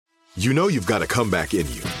You know you've got a comeback in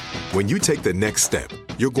you. When you take the next step,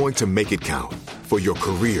 you're going to make it count for your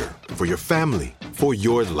career, for your family, for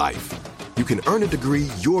your life. You can earn a degree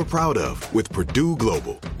you're proud of with Purdue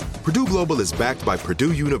Global. Purdue Global is backed by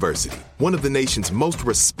Purdue University, one of the nation's most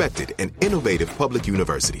respected and innovative public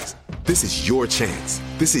universities. This is your chance.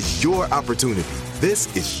 This is your opportunity.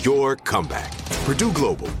 This is your comeback. Purdue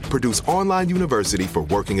Global, Purdue's online university for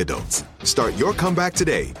working adults. Start your comeback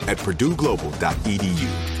today at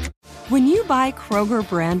purdueglobal.edu. When you buy Kroger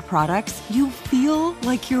brand products, you feel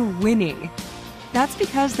like you're winning. That's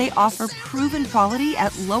because they offer proven quality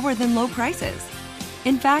at lower than low prices.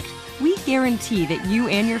 In fact, we guarantee that you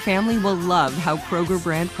and your family will love how Kroger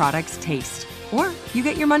brand products taste, or you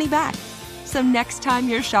get your money back. So next time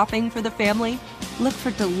you're shopping for the family, look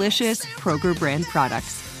for delicious Kroger brand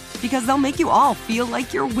products, because they'll make you all feel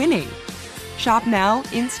like you're winning. Shop now,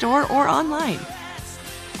 in-store, or online.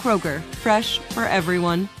 Kroger, fresh for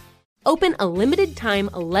everyone. Open a limited-time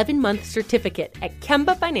 11-month certificate at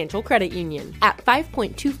Kemba Financial Credit Union. At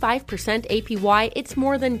 5.25% APY, it's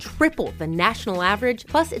more than triple the national average,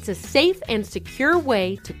 plus it's a safe and secure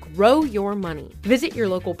way to grow your money. Visit your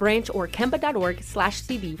local branch or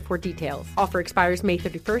kemba.org/cd for details. Offer expires May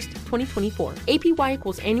 31st, 2024. APY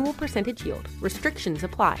equals annual percentage yield. Restrictions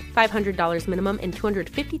apply. $500 minimum and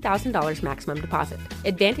 $250,000 maximum deposit.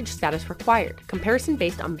 Advantage status required. Comparison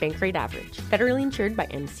based on bank rate average. Federally insured by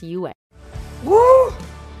NCUA. Woo!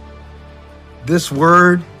 This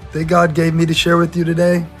word that God gave me to share with you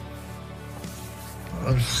today,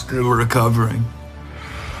 I'm still recovering.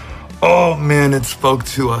 Oh man, it spoke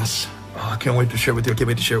to us. Oh, I can't wait to share with you. I can't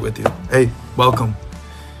wait to share it with you. Hey, welcome.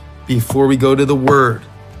 Before we go to the word,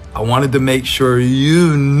 I wanted to make sure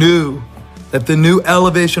you knew that the new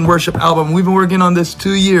Elevation Worship album, we've been working on this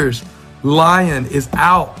 2 years, Lion, is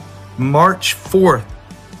out March 4th.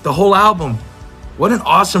 The whole album. What an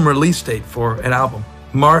awesome release date for an album,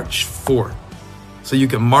 March 4th. So you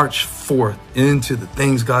can march forth into the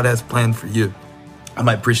things God has planned for you. I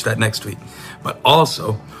might preach that next week, but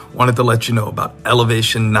also wanted to let you know about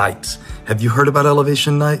Elevation Nights. Have you heard about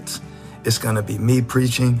Elevation Nights? It's going to be me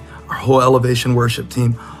preaching, our whole Elevation worship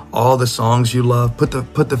team, all the songs you love. Put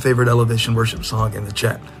the favorite Elevation worship song in the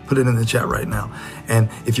chat. Put it in the chat right now. And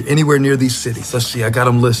if you're anywhere near these cities, let's see, I got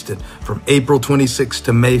them listed from April 26th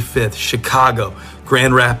to May 5th, Chicago,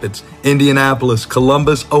 Grand Rapids, Indianapolis,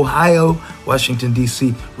 Columbus, Ohio, Washington,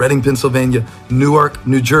 D.C., Reading, Pennsylvania, Newark,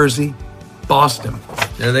 New Jersey, Boston.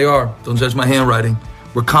 There they are. Don't judge my handwriting.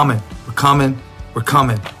 We're coming. We're coming. We're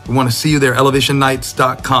coming. We want to see you there,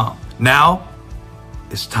 elevationnights.com. Now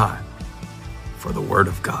it's time for the word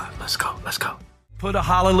of God. Let's go. Let's go. Put a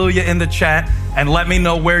hallelujah in the chat and let me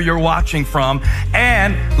know where you're watching from.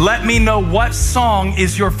 And let me know what song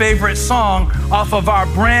is your favorite song off of our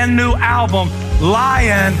brand new album,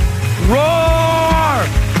 Lion Roar.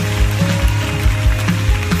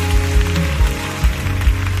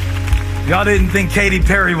 Y'all didn't think Katy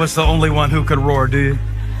Perry was the only one who could roar, do you?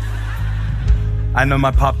 I know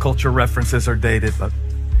my pop culture references are dated, but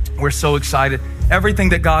we're so excited. Everything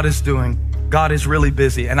that God is doing, God is really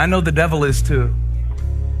busy. And I know the devil is too.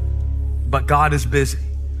 But God is busy,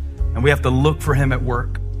 and we have to look for him at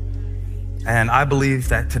work. And I believe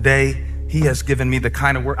that today he has given me the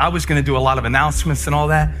kind of work. I was going to do a lot of announcements and all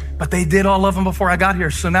that, but they did all of them before I got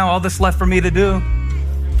here. So now all that's left for me to do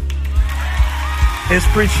is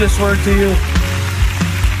preach this word to you.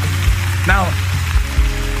 Now,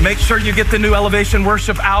 make sure you get the new Elevation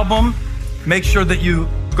Worship album. Make sure that you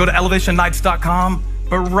go to elevationnights.com.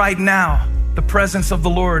 But right now, the presence of the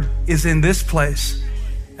Lord is in this place.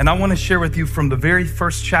 And I want to share with you from the very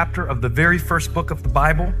first chapter of the very first book of the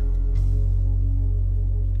Bible.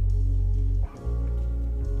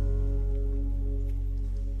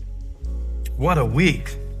 What a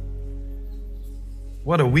week.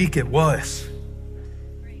 What a week it was.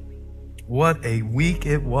 What a week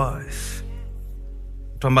it was.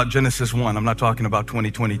 I'm talking about Genesis 1. I'm not talking about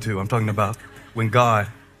 2022. I'm talking about when God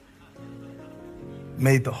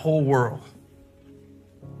made the whole world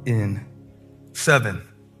in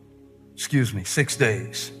 6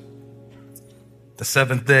 days. The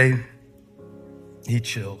seventh day, he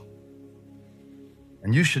chilled.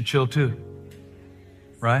 And you should chill too,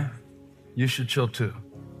 right? You should chill too.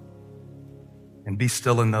 And be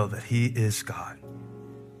still and know that he is God.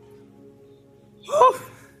 Woo!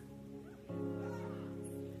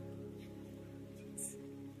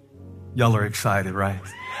 Y'all are excited, right?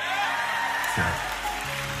 Yeah.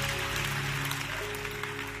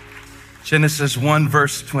 Genesis 1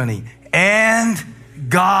 verse 20. And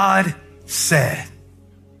God said.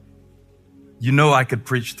 You know I could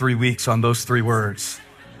preach 3 weeks on those 3 words.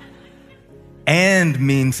 And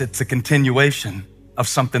means it's a continuation of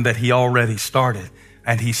something that he already started,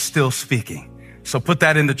 and he's still speaking. So put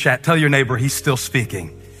that in the chat. Tell your neighbor he's still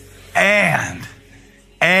speaking. And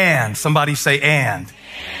somebody say and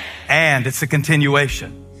it's a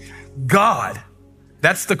continuation. God,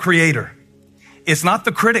 that's the creator. It's not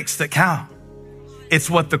the critics that count. It's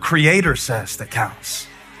what the creator says that counts.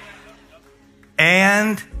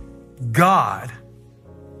 And God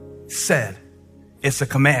said, it's a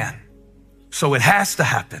command. So it has to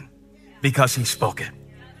happen because he spoke it.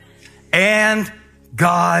 And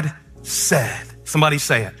God said, somebody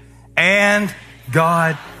say it. And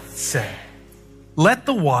God said, let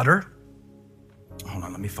the water, hold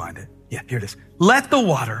on, let me find it. Yeah, here it is. Let the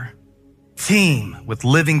water teem with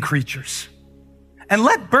living creatures, and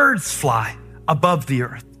let birds fly above the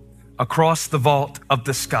earth across the vault of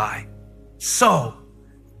the sky. So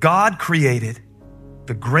God created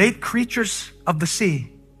the great creatures of the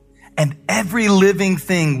sea and every living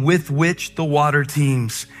thing with which the water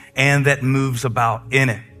teems and that moves about in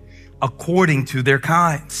it, according to their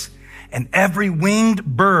kinds, and every winged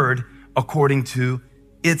bird according to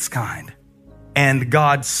its kind. And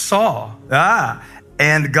God saw,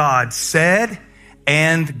 and God said,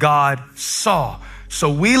 and God saw.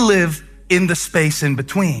 So we live in the space in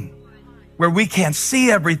between where we can't see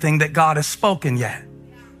everything that God has spoken yet.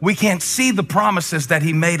 We can't see the promises that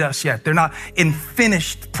he made us yet. They're not in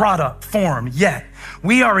finished product form yet.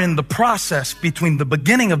 We are in the process between the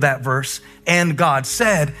beginning of that verse and God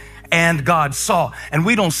said, and God saw. And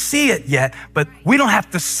we don't see it yet, but we don't have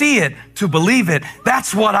to see it to believe it.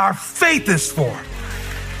 That's what our faith is for.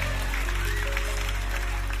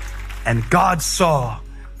 And God saw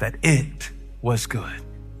that it was good.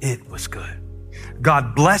 It was good.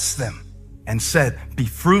 God blessed them and said, be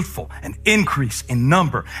fruitful and increase in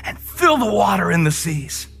number and fill the water in the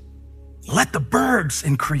seas. Let the birds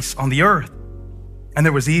increase on the earth. And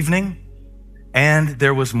there was evening and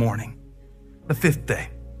there was morning, the fifth day.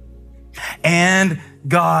 And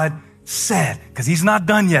God said, because he's not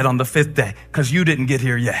done yet on the fifth day, because you didn't get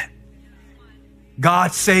here yet.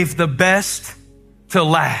 God saved the best to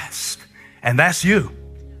last. And that's you.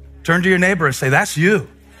 Turn to your neighbor and say, that's you.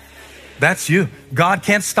 That's you. God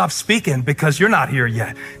can't stop speaking because you're not here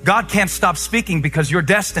yet. God can't stop speaking because your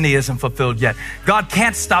destiny isn't fulfilled yet. God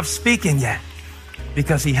can't stop speaking yet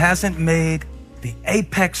because he hasn't made the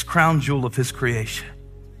apex crown jewel of his creation,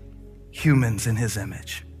 humans in his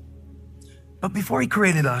image. But before he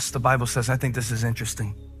created us, the Bible says, I think this is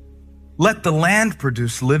interesting. Let the land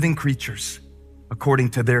produce living creatures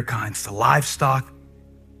according to their kinds, the livestock,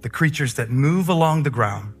 the creatures that move along the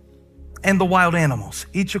ground, and the wild animals,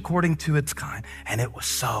 each according to its kind. And it was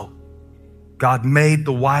so. God made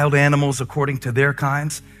the wild animals according to their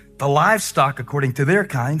kinds, the livestock according to their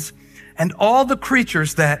kinds, and all the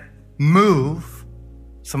creatures that move,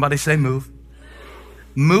 somebody say move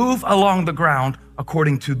along the ground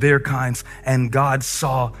according to their kinds. And God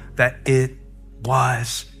saw that it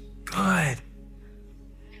was good.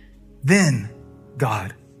 Then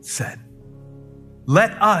God said,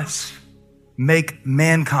 let us make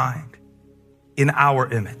mankind in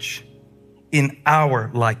our image, in our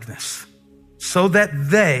likeness, so that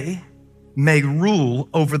they may rule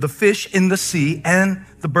over the fish in the sea and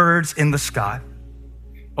the birds in the sky,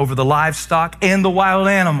 over the livestock and the wild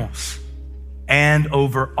animals, and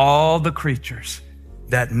over all the creatures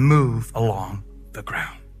that move along the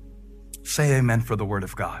ground. Say amen for the word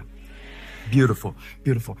of God. Beautiful,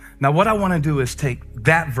 beautiful. Now what I want to do is take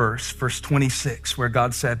that verse 26, where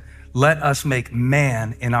God said, let us make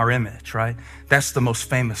man in our image, right? That's the most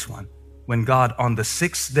famous one. When God on the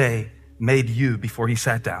sixth day made you before he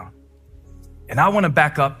sat down. And I want to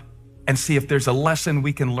back up and see if there's a lesson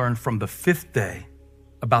we can learn from the fifth day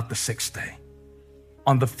about the sixth day.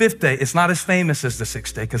 On the fifth day, it's not as famous as the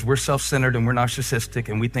sixth day because we're self-centered and we're narcissistic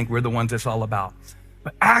and we think we're the ones it's all about.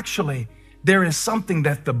 But actually, there is something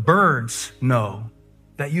that the birds know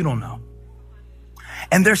that you don't know.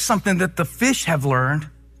 And there's something that the fish have learned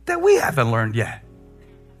that we haven't learned yet.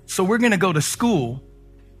 So we're going to go to school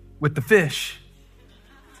with the fish.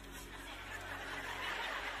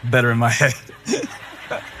 Better in my head.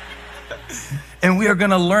 And we are going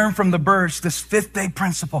to learn from the birds this fifth day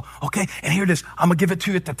principle. Okay. And here it is. I'm going to give it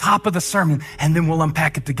to you at the top of the sermon and then we'll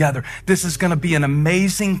unpack it together. This is going to be an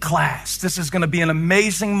amazing class. This is going to be an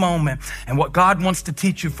amazing moment. And what God wants to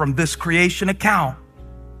teach you from this creation account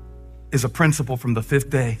is a principle from the fifth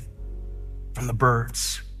day, from the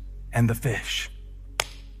birds and the fish.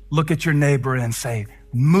 Look at your neighbor and say,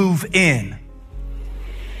 move in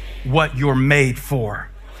what you're made for.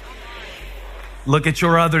 Look at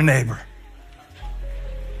your other neighbor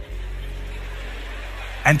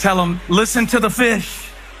and tell them, listen to the fish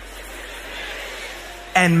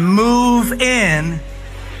and move in.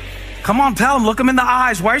 Come on, tell them, look them in the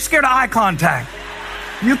eyes. Why are you scared of eye contact?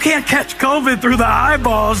 You can't catch COVID through the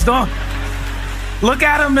eyeballs. Don't look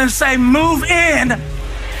at them and say, move in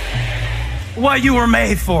what you were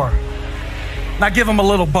made for. Now give them a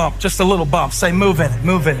little bump, just a little bump. Say, move in,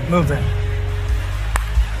 move in, move in.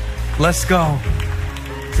 Let's go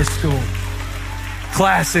to school.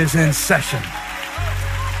 Class is in session.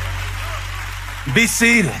 Be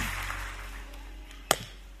seated.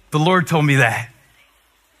 The Lord told me that.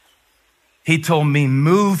 He told me,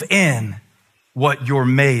 move in what you're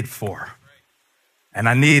made for. And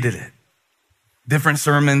I needed it. Different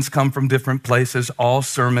sermons come from different places. All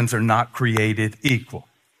sermons are not created equal.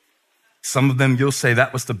 Some of them you'll say,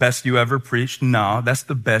 that was the best you ever preached. No, that's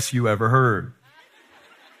the best you ever heard.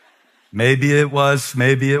 Maybe it was,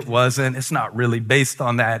 maybe it wasn't. It's not really based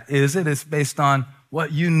on that, is it? It's based on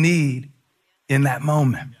what you need in that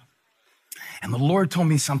moment. And the Lord told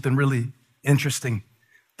me something really interesting,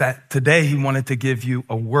 that today he wanted to give you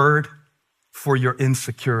a word for your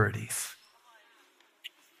insecurities.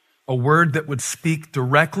 A word that would speak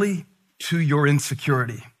directly to your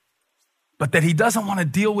insecurity, but that he doesn't want to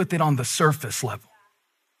deal with it on the surface level.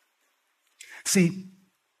 See,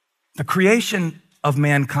 the creation of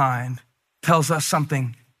mankind tells us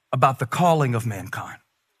something about the calling of mankind.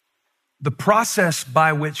 The process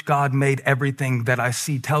by which God made everything that I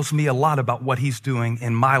see tells me a lot about what he's doing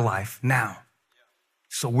in my life now.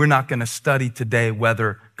 So we're not going to study today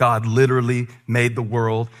whether God literally made the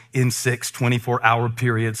world in 6 24-hour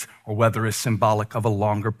periods or whether it's symbolic of a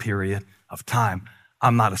longer period of time.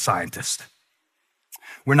 I'm not a scientist.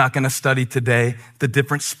 We're not going to study today the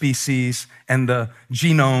different species and the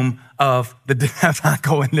genome of the, I'm not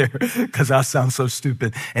going there because I sound so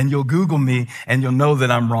stupid. And you'll Google me and you'll know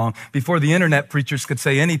that I'm wrong. Before the internet, preachers could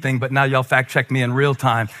say anything, but now y'all fact check me in real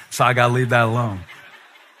time. So I got to leave that alone.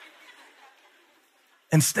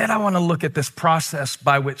 Instead, I want to look at this process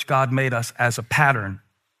by which God made us as a pattern.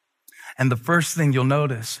 And the first thing you'll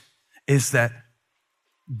notice is that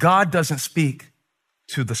God doesn't speak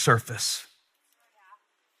to the surface.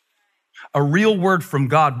 A real word from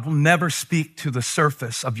God will never speak to the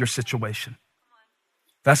surface of your situation.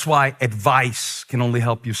 That's why advice can only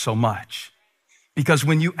help you so much. Because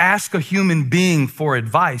when you ask a human being for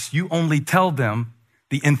advice, you only tell them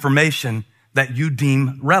the information that you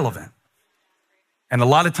deem relevant. And a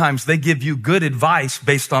lot of times they give you good advice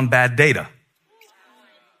based on bad data.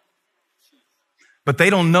 But they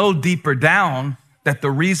don't know deeper down that the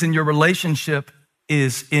reason your relationship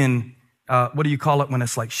is in, what do you call it when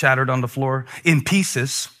it's like shattered on the floor? In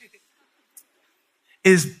pieces.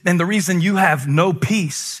 And the reason you have no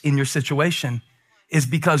peace in your situation is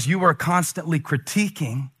because you are constantly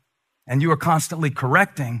critiquing and you are constantly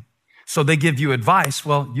correcting. So they give you advice.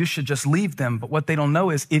 Well, you should just leave them. But what they don't know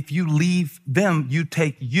is if you leave them, you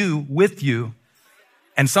take you with you.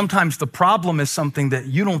 And sometimes the problem is something that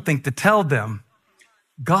you don't think to tell them.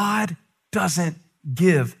 God doesn't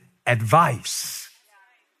give advice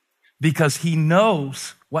because he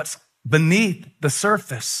knows what's beneath the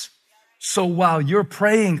surface. So while you're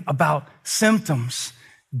praying about symptoms,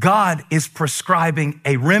 God is prescribing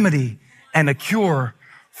a remedy and a cure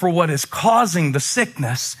for what is causing the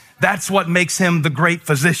sickness. That's what makes him the great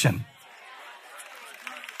physician.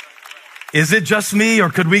 Is it just me, or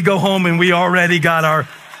could we go home and we already got our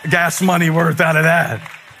gas money worth out of that?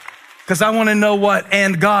 Because I want to know what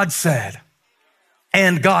and God said.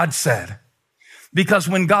 And God said. Because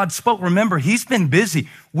when God spoke, remember, he's been busy.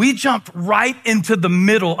 We jumped right into the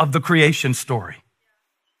middle of the creation story.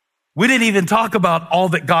 We didn't even talk about all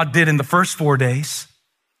that God did in the first 4 days.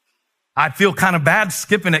 I feel kind of bad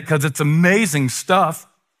skipping it because it's amazing stuff.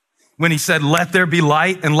 When he said, let there be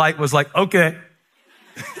light, and light was like, okay.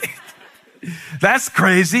 That's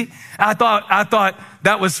crazy. I thought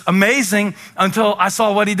that was amazing until I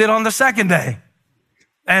saw what he did on the second day.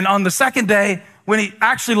 And on the second day, when he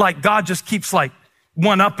actually, like, God just keeps like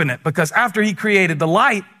one-upping it, because after he created the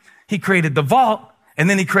light, he created the vault, and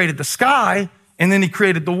then he created the sky, and then he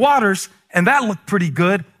created the waters, and that looked pretty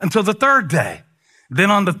good until the third day. Then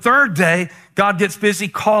on the third day, God gets busy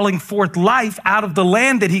calling forth life out of the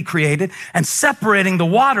land that he created and separating the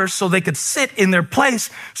waters so they could sit in their place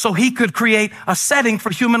so he could create a setting for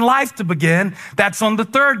human life to begin. That's on the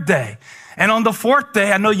third day. And on the fourth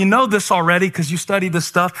day, I know you know this already because you study this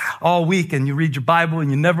stuff all week and you read your Bible and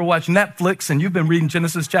you never watch Netflix, and you've been reading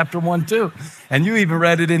Genesis chapter 1 too. And you even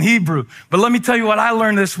read it in Hebrew. But let me tell you what I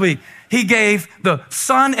learned this week. He gave the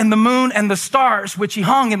sun and the moon and the stars, which he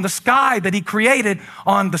hung in the sky that he created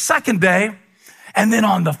on the second day. And then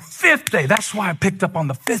on the fifth day, that's why I picked up on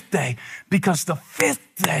the fifth day, because the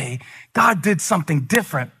fifth day, God did something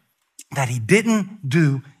different that he didn't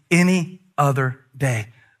do any other day.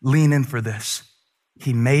 Lean in for this.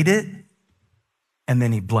 He made it and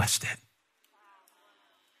then he blessed it.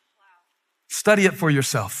 Study it for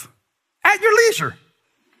yourself at your leisure.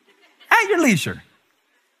 At your leisure.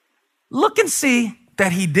 Look and see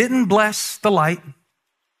that he didn't bless the light.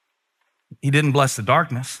 He didn't bless the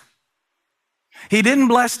darkness. He didn't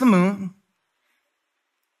bless the moon.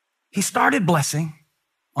 He started blessing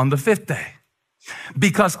on the fifth day,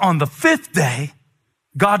 because on the fifth day,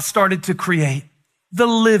 God started to create the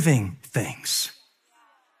living things.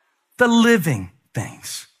 The living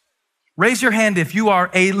things. Raise your hand if you are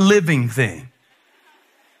a living thing.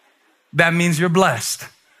 That means you're blessed.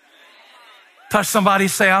 Touch somebody,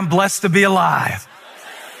 say, I'm blessed to be alive.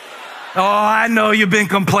 Oh, I know you've been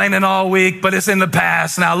complaining all week, but it's in the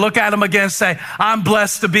past. Now look at them again, say, I'm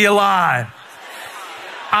blessed to be alive.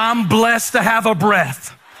 I'm blessed to have a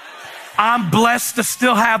breath. I'm blessed to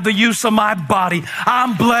still have the use of my body.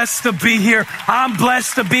 I'm blessed to be here. I'm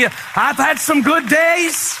blessed to be. I've had some good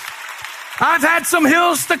days. I've had some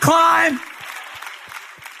hills to climb.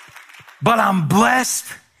 But I'm blessed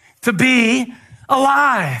to be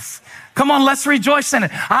alive. Come on, let's rejoice in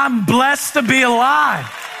it. I'm blessed to be alive.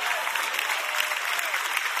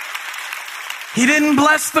 He didn't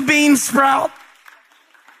bless the bean sprout,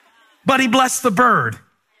 but he blessed the bird.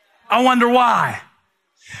 I wonder why.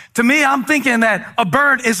 To me, I'm thinking that a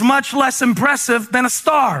bird is much less impressive than a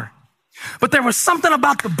star. But there was something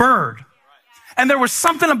about the bird, and there was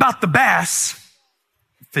something about the bass,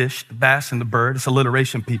 fish, the bass and the bird, it's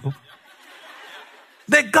alliteration, people,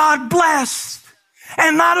 that God blessed.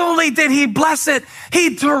 And not only did he bless it,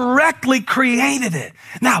 he directly created it.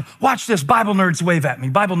 Now, watch this. Bible nerds wave at me.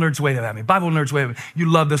 Bible nerds wave at me. Bible nerds wave at me. You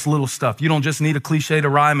love this little stuff. You don't just need a cliche to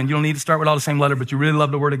rhyme, and you don't need to start with all the same letter, but you really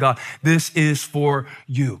love the word of God. This is for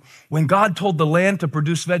you. When God told the land to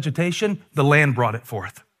produce vegetation, the land brought it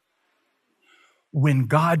forth. When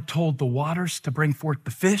God told the waters to bring forth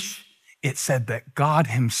the fish, it said that God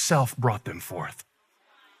himself brought them forth.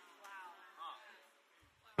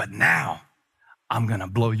 But now, I'm going to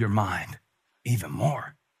blow your mind even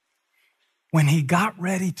more. When he got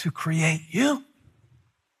ready to create you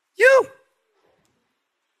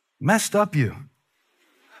messed up you.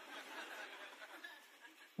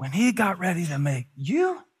 When he got ready to make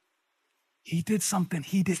you, he did something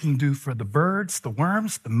he didn't do for the birds, the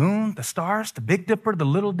worms, the moon, the stars, the Big Dipper, the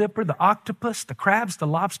Little Dipper, the octopus, the crabs, the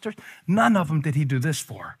lobsters. None of them did he do this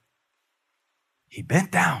for. He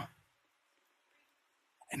bent down.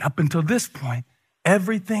 And up until this point,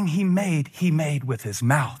 everything he made with his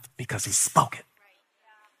mouth because he spoke it.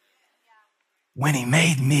 When he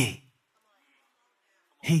made me,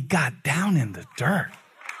 he got down in the dirt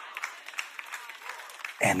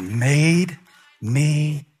and made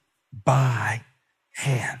me by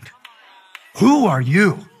hand. Who are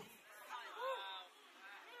you?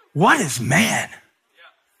 What is man?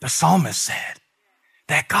 The psalmist said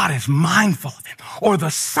that God is mindful of him, or the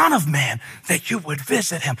Son of Man, that you would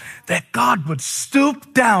visit him, that God would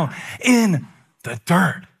stoop down in the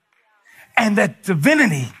dirt, and that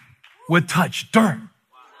divinity would touch dirt.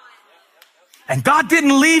 And God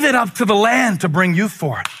didn't leave it up to the land to bring you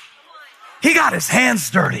forth. He got his hands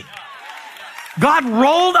dirty. God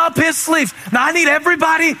rolled up his sleeves. Now, I need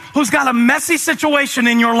everybody who's got a messy situation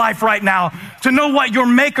in your life right now to know what your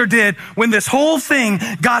maker did when this whole thing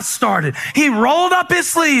got started. He rolled up his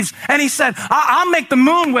sleeves and he said, I'll make the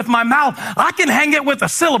moon with my mouth. I can hang it with a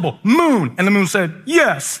syllable, moon. And the moon said,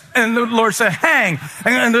 yes. And the Lord said, hang.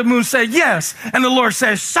 And the moon said, yes. And the Lord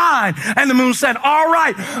said, shine. And the moon said, all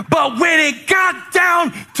right. But when it got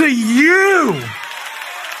down to you,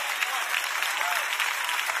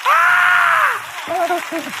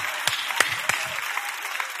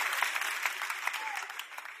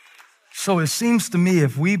 so it seems to me,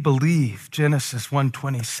 if we believe Genesis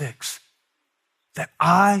 1:26, that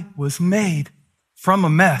I was made from a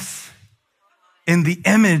mess in the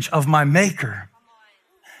image of my maker,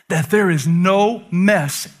 that there is no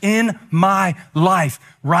mess in my life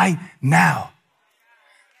right now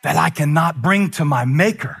that I cannot bring to my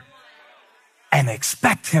maker and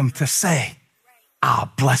expect him to say,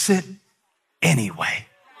 I'll bless it anyway.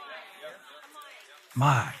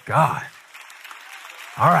 My God.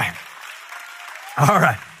 All right. All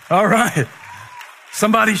right. All right.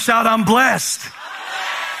 Somebody shout, I'm blessed.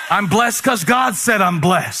 I'm blessed because God said I'm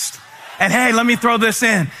blessed. And hey, let me throw this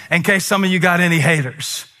in case some of you got any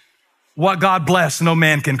haters. What God blessed, no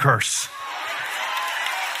man can curse.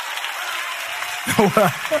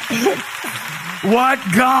 What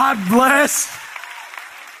God blessed,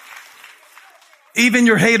 Even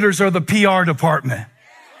your haters are the PR department.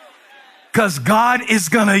 Because God is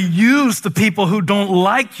going to use the people who don't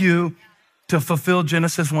like you to fulfill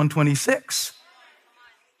Genesis 1:26.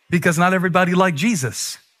 Because not everybody liked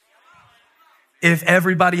Jesus. If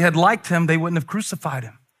everybody had liked him, they wouldn't have crucified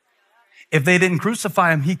him. If they didn't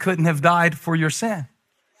crucify him, he couldn't have died for your sin.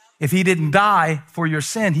 If he didn't die for your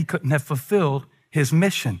sin, he couldn't have fulfilled his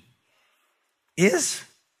mission. Is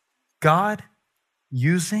God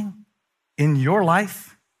using in your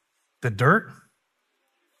life the dirt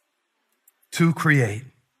to create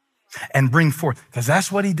and bring forth? Because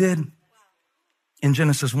that's what he did in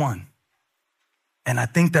Genesis 1. And I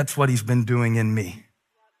think that's what he's been doing in me.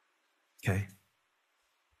 Okay.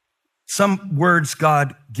 Some words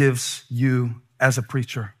God gives you as a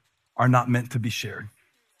preacher are not meant to be shared.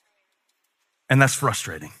 And that's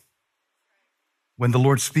frustrating. When the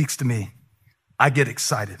Lord speaks to me, I get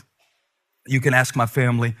excited. You can ask my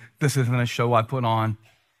family, this isn't a show I put on.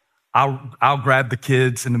 I'll grab the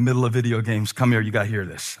kids in the middle of video games. Come here, you got to hear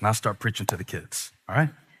this. And I'll start preaching to the kids. All right?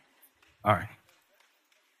 All right.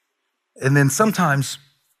 And then sometimes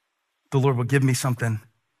the Lord will give me something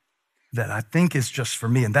that I think is just for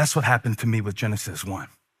me. And that's what happened to me with Genesis 1.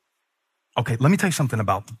 Okay, let me tell you something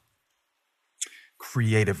about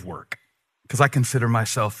creative work, because I consider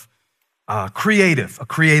myself a creative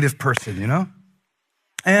person, you know?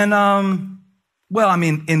 And, well, I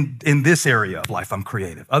mean, in this area of life, I'm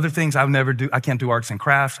creative. Other things I never do. I can't do arts and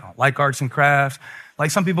crafts. I don't like arts and crafts. Like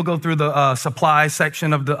some people go through the supply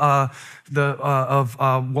section of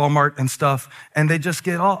Walmart and stuff, and they just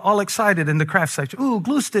get all excited in the craft section. Ooh,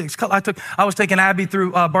 glue sticks. I was taking Abby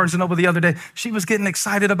through Barnes & Noble the other day. She was getting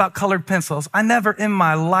excited about colored pencils. I never in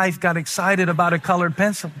my life got excited about a colored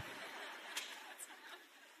pencil.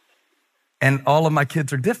 And all of my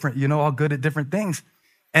kids are different, you know, all good at different things.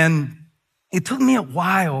 And it took me a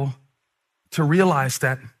while to realize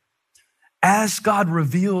that as God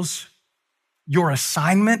reveals your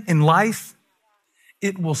assignment in life,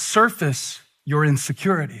 it will surface your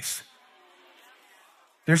insecurities.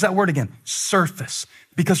 There's that word again, surface.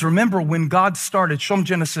 Because remember, when God started, show them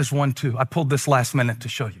Genesis 1:2. I pulled this last minute to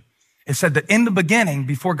show you. It said that in the beginning,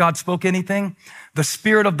 before God spoke anything, the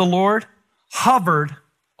Spirit of the Lord hovered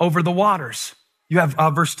over the waters. You have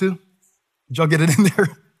verse 2? Did y'all get it in there?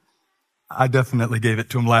 I definitely gave it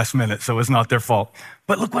to them last minute, so it's not their fault.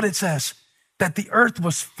 But look what it says, that the earth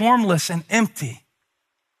was formless and empty.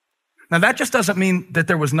 Now, that just doesn't mean that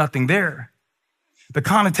there was nothing there. The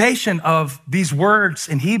connotation of these words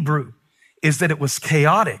in Hebrew is that it was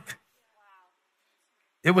chaotic.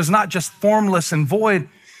 It was not just formless and void.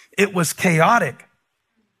 It was chaotic.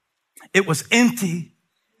 It was empty,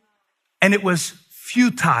 and it was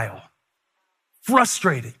futile,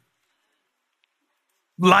 frustrating.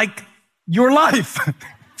 Like your life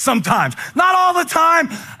sometimes. Not all the time.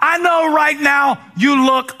 I know right now you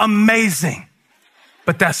look amazing,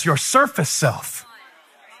 but that's your surface self.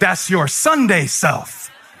 That's your Sunday self.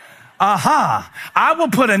 I will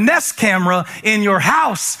put a Nest camera in your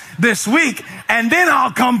house this week, and then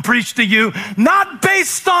I'll come preach to you, not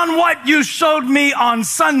based on what you showed me on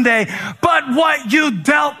Sunday, but what you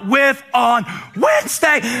dealt with on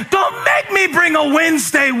Wednesday. Don't make me bring a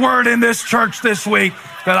Wednesday word in this church this week,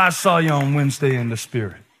 that I saw you on Wednesday in the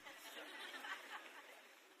Spirit.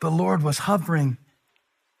 The Lord was hovering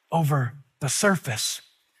over the surface,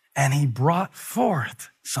 and he brought forth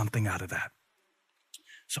something out of that.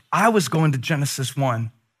 So I was going to Genesis 1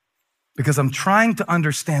 because I'm trying to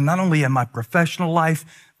understand, not only in my professional life,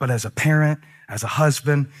 but as a parent, as a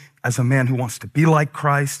husband, as a man who wants to be like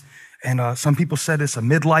Christ. And some people said it's a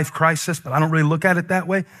midlife crisis, but I don't really look at it that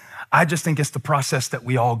way. I just think it's the process that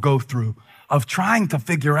we all go through of trying to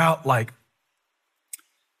figure out, like,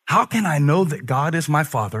 how can I know that God is my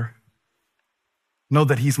Father, know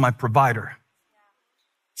that he's my provider,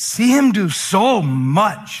 see him do so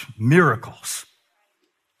much miracles,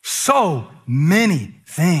 so many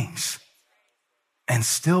things, and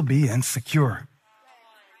still be insecure?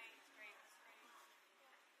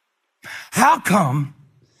 How come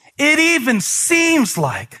it even seems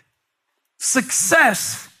like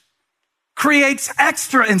success creates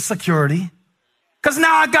extra insecurity? Because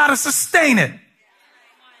now I got to sustain it.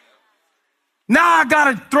 Now I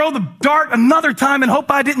got to throw the dart another time and hope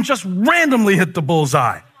I didn't just randomly hit the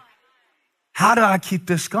bullseye. How do I keep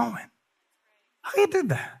this going? How do you do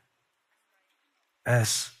that?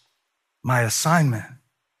 As my assignment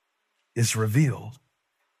is revealed,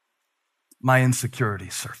 my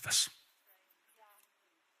insecurities surface.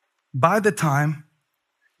 By the time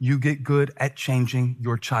you get good at changing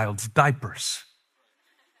your child's diapers,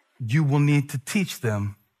 you will need to teach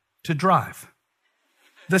them to drive.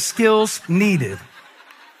 the skills needed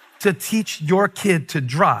to teach your kid to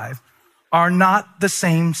drive are not the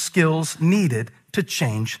same skills needed to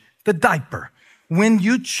change the diaper. When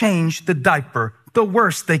you change the diaper, the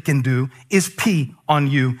worst they can do is pee on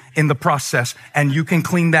you in the process, and you can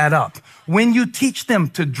clean that up. When you teach them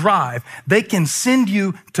to drive, they can send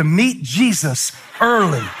you to meet Jesus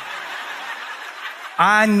early.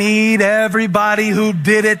 I need everybody who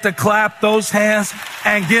did it to clap those hands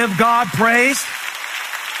and give God praise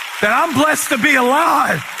that I'm blessed to be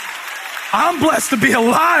alive. I'm blessed to be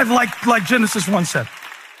alive, like Genesis 1 said.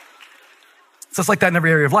 So it's like that in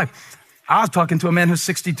every area of life. I was talking to a man who's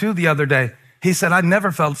 62 the other day. He said, I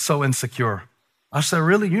never felt so insecure. I said,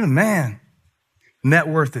 really? You're the man. Net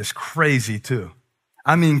worth is crazy too.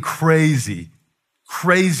 I mean, crazy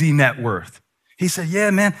net worth. He said,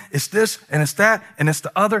 yeah, man, it's this and it's that and it's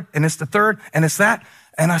the other and it's the third and it's that.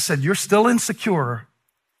 And I said, you're still insecure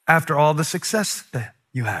after all the success that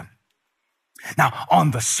you have. Now,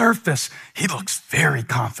 on the surface, he looks very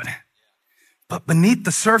confident. But beneath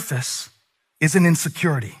the surface is an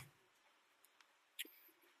insecurity.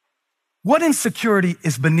 What insecurity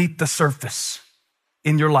is beneath the surface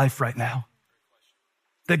in your life right now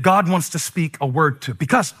that God wants to speak a word to?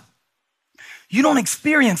 Because you don't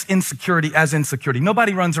experience insecurity as insecurity.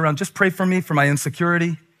 Nobody runs around, just pray for me for my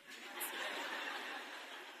insecurity.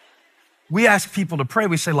 We ask people to pray.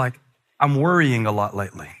 We say, like, I'm worrying a lot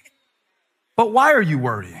lately. But why are you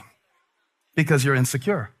worrying? Because you're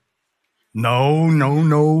insecure. No,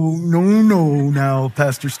 now,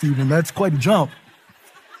 Pastor Stephen, that's quite a jump.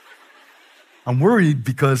 I'm worried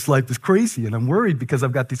because life is crazy, and I'm worried because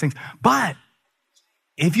I've got these things. But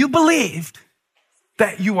if you believed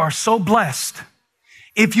that you are so blessed,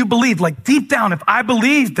 if you believe, like deep down, if I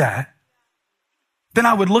believed that, then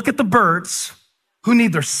I would look at the birds who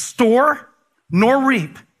neither store nor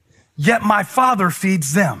reap, yet my Father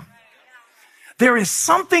feeds them. There is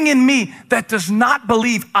something in me that does not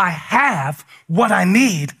believe I have what I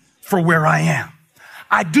need for where I am.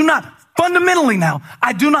 I do not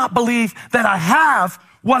believe that I have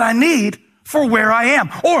what I need for where I am.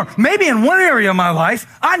 Or maybe in one area of my life,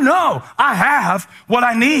 I know I have what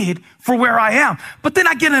I need for where I am. But then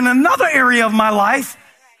I get in another area of my life,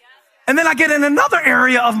 and then I get in another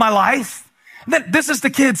area of my life. This is the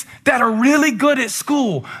kids that are really good at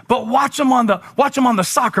school, but watch them on the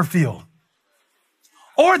soccer field.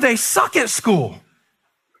 Or they suck at school,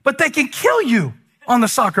 but they can kill you on the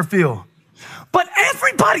soccer field. But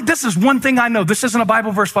everybody, this is one thing I know. This isn't a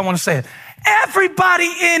Bible verse, but I want to say it. Everybody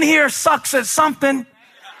in here sucks at something.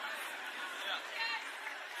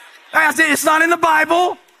 It's not in the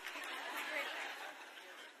Bible.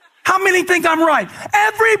 How many think I'm right?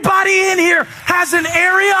 Everybody in here has an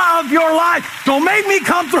area of your life. Don't make me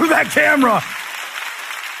come through that camera.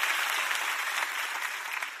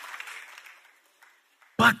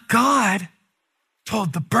 But God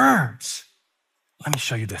told the birds, let me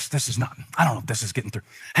show you this. I don't know if this is getting through.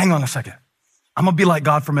 Hang on a second. I'm going to be like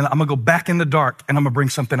God for a minute. I'm going to go back in the dark and I'm going to bring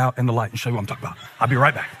something out in the light and show you what I'm talking about. I'll be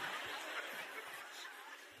right back.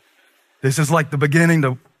 This is like the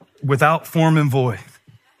beginning, without form and void.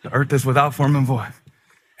 The earth is without form and void.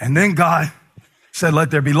 And then God said,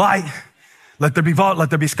 let there be light, let there be vault,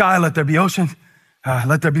 let there be sky, let there be ocean,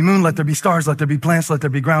 let there be moon, let there be stars, let there be plants, let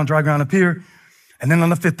there be ground, dry ground appear. And then on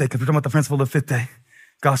the fifth day, because we're talking about the principle of the fifth day,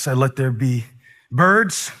 God said, let there be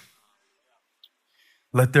birds,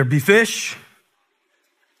 let there be fish.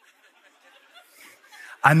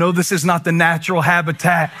 I know this is not the natural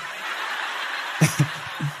habitat.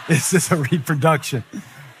 This is a reproduction.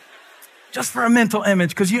 Just for a mental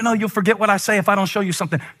image, because you'll forget what I say if I don't show you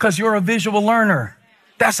something, because you're a visual learner.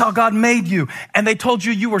 That's how God made you. And they told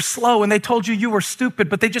you were slow, and they told you were stupid,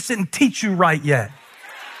 but they just didn't teach you right yet.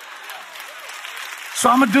 So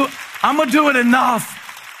I'm gonna do it enough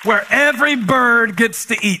where every bird gets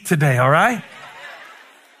to eat today, all right?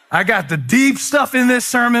 I got the deep stuff in this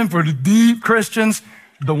sermon for the deep Christians,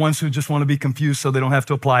 the ones who just want to be confused so they don't have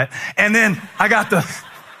to apply it. And then I got the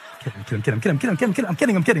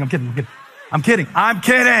I'm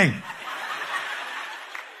kidding.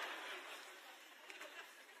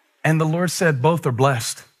 And the Lord said both are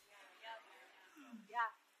blessed.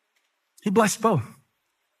 He blessed both.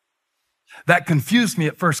 That confused me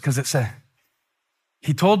at first because it said,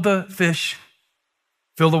 he told the fish,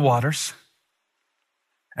 fill the waters,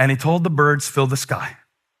 and he told the birds, fill the sky.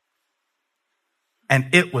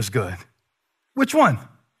 And it was good. Which one?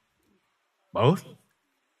 Both.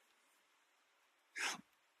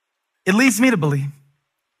 It leads me to believe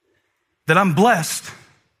that I'm blessed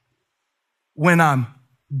when I'm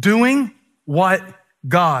doing what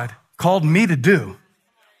God called me to do,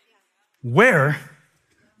 where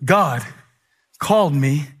God called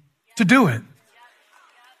me to do it.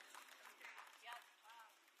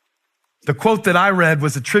 The quote that I read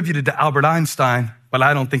was attributed to Albert Einstein, but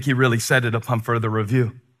I don't think he really said it upon further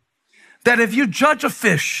review. That if you judge a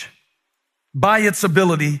fish by its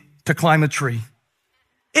ability to climb a tree,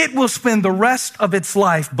 it will spend the rest of its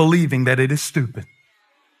life believing that it is stupid.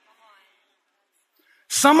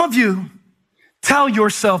 Some of you tell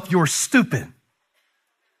yourself you're stupid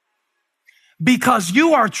because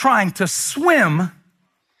you are trying to swim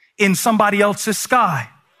in somebody else's sky.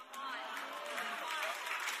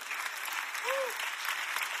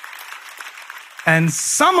 And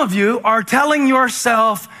some of you are telling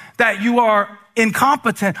yourself that you are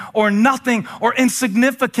incompetent or nothing or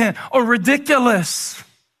insignificant or ridiculous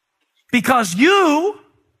because you,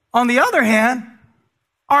 on the other hand,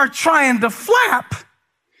 are trying to flap.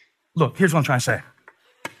 Look, here's what I'm trying to say.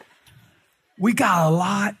 We got a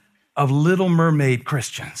lot of Little Mermaid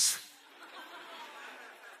Christians.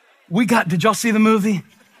 Did y'all see the movie?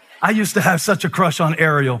 I used to have such a crush on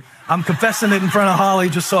Ariel. I'm confessing it in front of Holly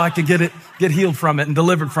just so I could get healed from it and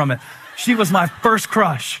delivered from it. She was my first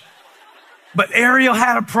crush. But Ariel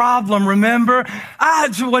had a problem, remember?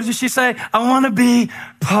 What did she say? I want to be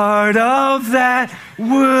part of that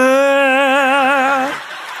world.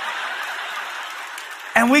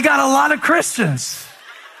 And we got a lot of Christians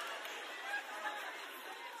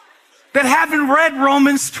that haven't read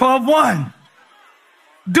Romans 12:1.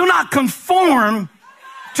 Do not conform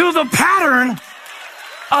to the pattern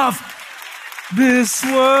of this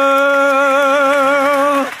world.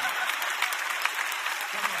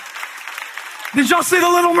 Did y'all see The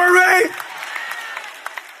Little Mermaid?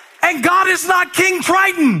 And God is not King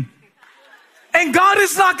Triton. And God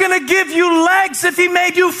is not going to give you legs if he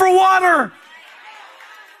made you for water.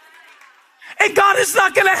 And God is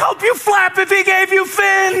not going to help you flap if he gave you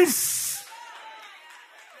fins.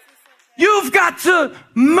 You've got to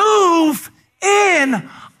move in,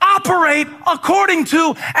 operate according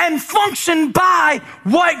to, and function by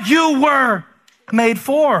what you were made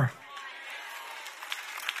for.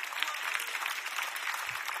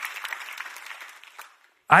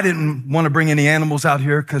 I didn't want to bring any animals out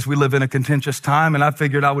here because we live in a contentious time, and I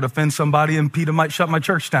figured I would offend somebody and Peter might shut my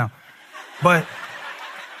church down. But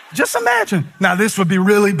just imagine. Now, this would be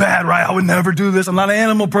really bad, right? I would never do this. I'm not an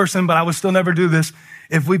animal person, but I would still never do this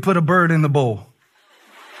if we put a bird in the bowl.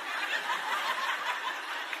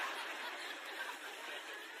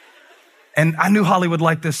 And I knew Holly would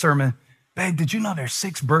like this sermon. Babe, did you know there's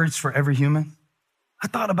 6 birds for every human? I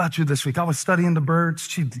thought about you this week. I was studying the birds.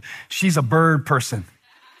 She's a bird person.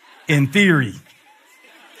 In theory.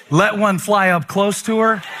 Let one fly up close to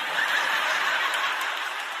her.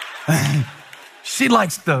 She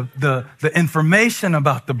likes the information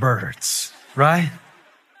about the birds, right?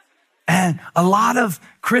 And a lot of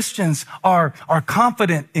Christians are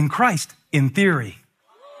confident in Christ in theory.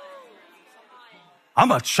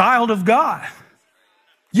 I'm a child of God.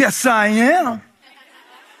 Yes, I am.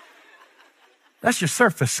 That's your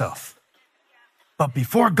surface self. But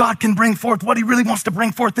before God can bring forth what he really wants to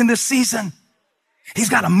bring forth in this season, he's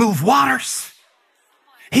got to move waters.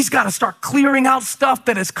 He's got to start clearing out stuff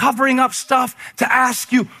that is covering up stuff to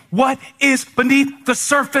ask you what is beneath the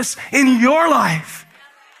surface in your life.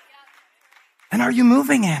 And are you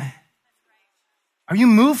moving in it? Are you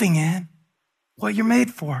moving in what you're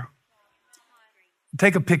made for?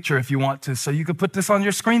 Take a picture if you want to, so you could put this on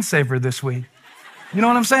your screensaver this week. You know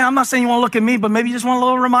what I'm saying? I'm not saying you want to look at me, but maybe you just want a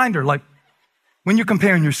little reminder, like when you're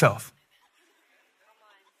comparing yourself.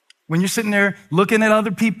 When you're sitting there looking at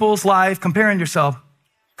other people's life, comparing yourself.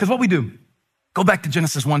 Because what we do, go back to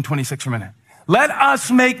Genesis 1:26 for a minute. Let us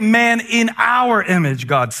make man in our image,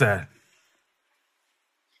 God said.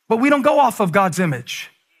 But we don't go off of God's image.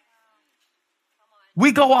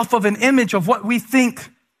 We go off of an image of what we think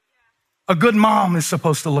a good mom is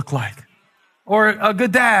supposed to look like, or a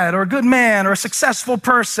good dad, or a good man, or a successful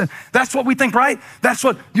person. That's what we think, right? That's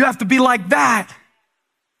what you have to be like that.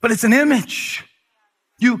 But it's an image.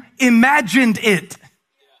 You imagined it.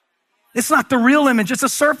 It's not the real image. It's a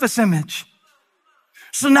surface image.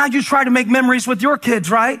 So now you try to make memories with your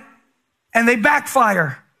kids, right? And they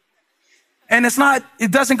backfire. And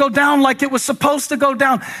it doesn't go down like it was supposed to go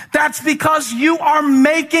down. That's because you are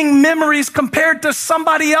making memories compared to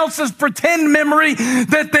somebody else's pretend memory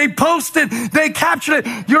that they posted, they captured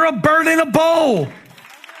it. You're a bird in a bowl.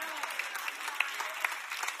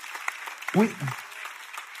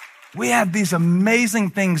 We have these amazing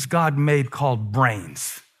things God made called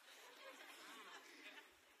brains.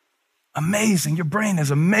 Amazing. Your brain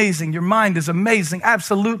is amazing. Your mind is amazing.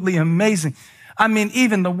 Absolutely amazing. I mean,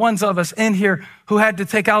 even the ones of us in here who had to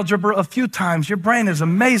take algebra a few times, your brain is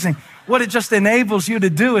amazing. What it just enables you to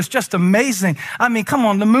do is just amazing. I mean, come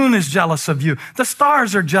on, the moon is jealous of you. The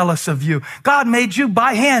stars are jealous of you. God made you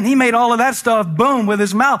by hand. He made all of that stuff, boom, with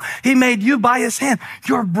his mouth. He made you by his hand.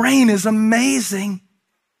 Your brain is amazing.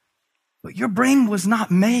 But your brain was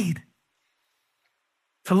not made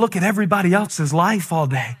to look at everybody else's life all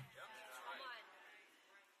day.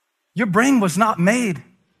 Your brain was not made.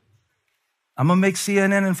 I'm going to make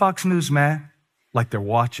CNN and Fox News mad, like they're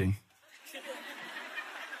watching.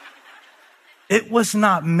 It was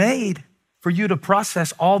not made for you to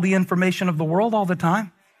process all the information of the world all the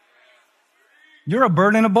time. You're a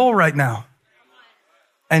bird in a bowl right now,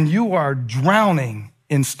 and you are drowning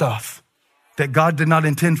in stuff that God did not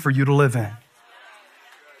intend for you to live in.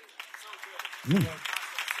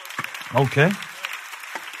 Okay.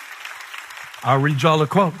 I'll read y'all a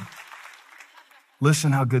quote.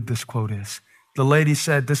 Listen how good this quote is. The lady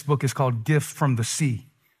said, this book is called Gift from the Sea.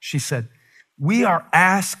 She said, we are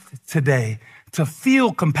asked today to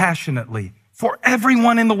feel compassionately for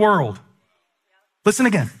everyone in the world. Listen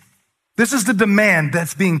again. This is the demand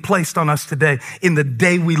that's being placed on us today in the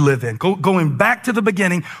day we live in. Going back to the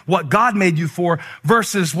beginning, what God made you for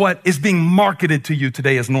versus what is being marketed to you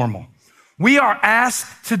today as normal. We are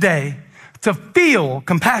asked today to feel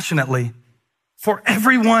compassionately for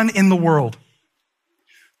everyone in the world,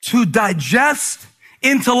 to digest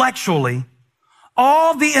intellectually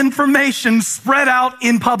all the information spread out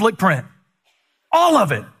in public print. All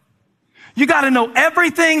of it. You got to know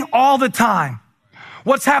everything all the time.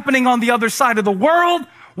 What's happening on the other side of the world?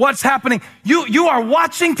 What's happening? You are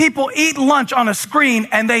watching people eat lunch on a screen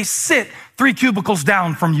and they sit 3 cubicles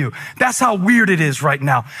down from you. That's how weird it is right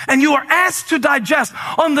now. And you are asked to digest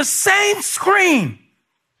on the same screen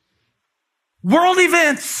world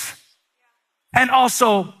events and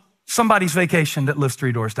also somebody's vacation that lives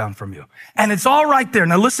 3 doors down from you. And it's all right there.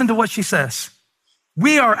 Now listen to what she says.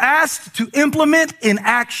 We are asked to implement in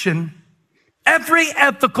action every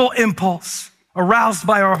ethical impulse aroused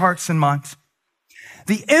by our hearts and minds.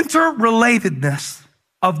 The interrelatedness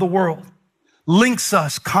of the world links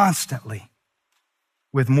us constantly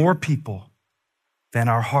with more people than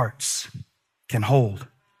our hearts can hold.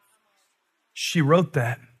 She wrote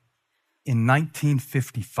that in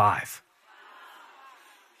 1955.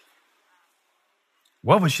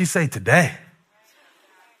 What would she say today?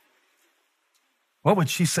 What would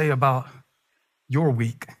she say about your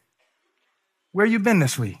week? Where you been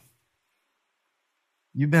this week?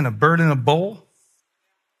 You been a bird in a bowl?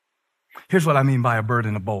 Here's what I mean by a bird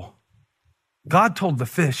in a bowl. God told the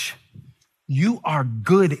fish, you are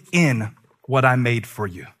good in what I made for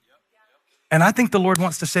you. And I think the Lord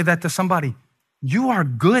wants to say that to somebody. You are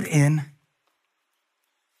good in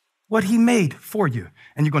what he made for you.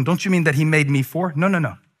 And you're going, don't you mean that he made me for?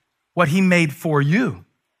 No. What he made for you.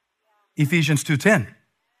 Ephesians 2:10.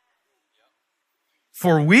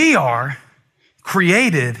 For we are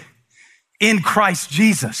created in Christ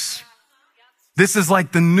Jesus. This is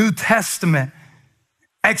like the New Testament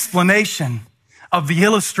explanation of the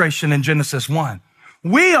illustration in Genesis 1.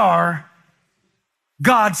 We are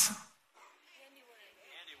God's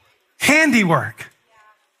handiwork.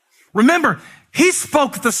 Remember, he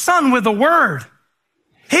spoke the sun with a word.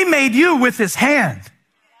 He made you with his hand.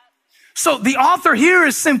 So the author here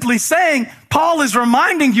is simply saying, Paul is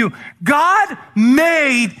reminding you, God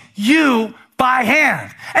made you by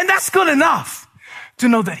hand. And that's good enough to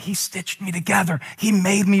know that he stitched me together. He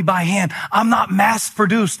made me by hand. I'm not mass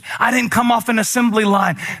produced. I didn't come off an assembly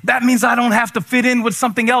line. That means I don't have to fit in with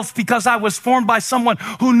something else because I was formed by someone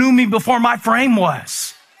who knew me before my frame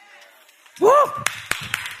was. Woo!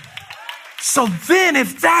 So then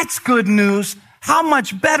if that's good news, how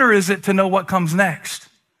much better is it to know what comes next?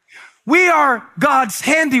 We are God's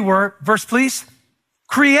handiwork, verse please,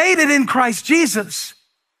 created in Christ Jesus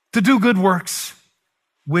to do good works,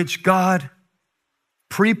 which God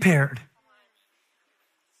prepared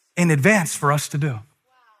in advance for us to do.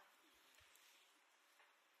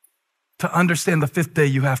 To understand the 5th day,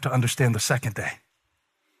 you have to understand the 2nd day.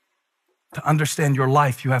 To understand your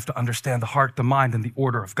life, you have to understand the heart, the mind, and the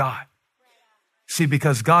order of God. See,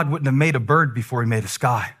 because God wouldn't have made a bird before he made a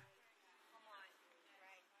sky.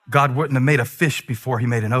 God wouldn't have made a fish before he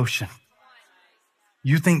made an ocean.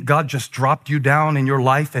 You think God just dropped you down in your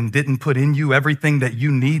life and didn't put in you everything that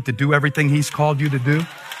you need to do everything he's called you to do?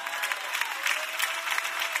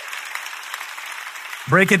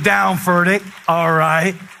 Break it down, Furtick. All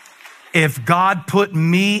right. If God put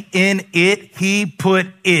me in it, he put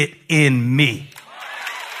it in me.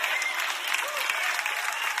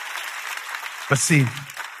 But see,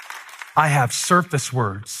 I have surface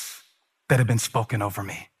words. that have been spoken over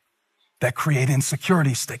me that create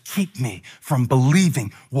insecurities that keep me from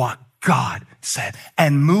believing what God said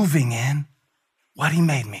and moving in what he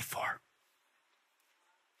made me for.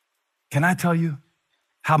 Can I tell you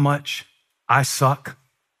how much I suck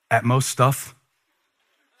at most stuff?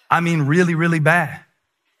 I mean, really, really bad.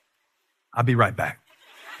 I'll be right back.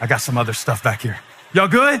 I got some other stuff back here. Y'all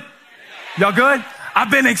good? Y'all good? I've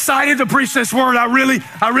been excited to preach this word. I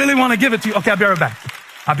really want to give it to you. Okay, I'll be right back.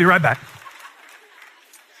 I'll be right back.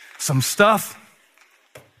 Some stuff.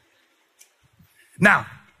 Now,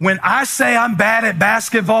 when I say I'm bad at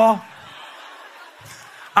basketball,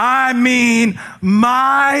 I mean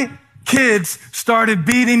my kids started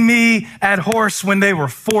beating me at horse when they were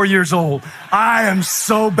 4 years old. I am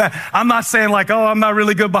so bad. I'm not saying like, oh, I'm not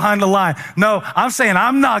really good behind the line. No, I'm saying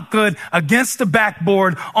I'm not good against the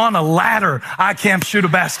backboard on a ladder. I can't shoot a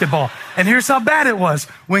basketball. And here's how bad it was.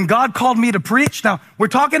 When God called me to preach, now we're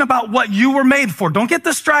talking about what you were made for. Don't get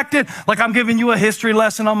distracted like I'm giving you a history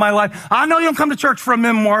lesson on my life. I know you don't come to church for a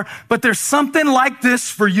memoir, but there's something like this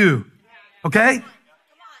for you. Okay?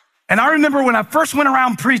 And I remember when I first went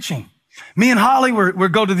around preaching, me and Holly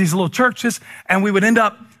would go to these little churches, and we would end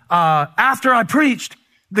up, after I preached,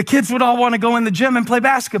 the kids would all want to go in the gym and play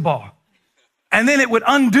basketball. And then it would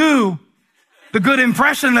undo the good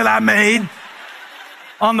impression that I made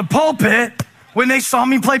on the pulpit when they saw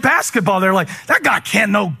me play basketball. They're like, that guy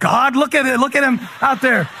can't know God. Look at it. Look at him out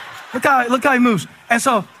there. Look how he moves. And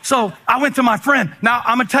so I went to my friend. Now,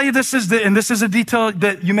 I'm going to tell you this is a detail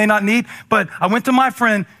that you may not need, but I went to my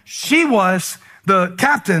friend. She was the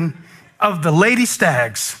captain of the Lady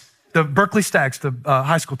Stags, the Berkeley Stags, the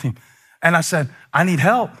high school team. And I said, I need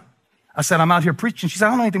help. I said, I'm out here preaching. She said, I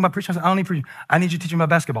don't know anything about preaching. I said, I don't need preaching. I need you to teach me about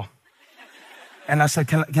basketball. And I said,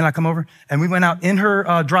 can I come over? And we went out in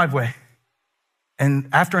her driveway. And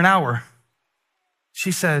after an hour,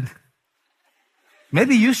 she said,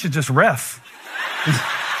 maybe you should just ref.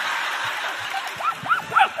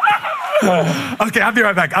 Okay, I'll be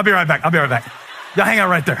right back. Y'all hang out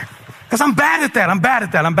right there. Because I'm bad at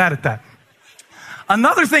that.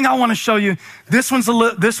 Another thing I want to show you, this one's a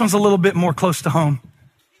little bit more close to home.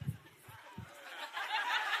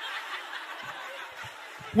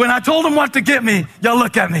 When I told him what to get me, y'all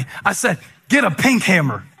look at me. I said, get a pink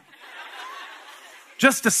hammer.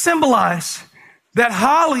 Just to symbolize that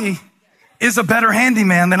Holly is a better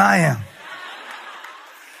handyman than I am.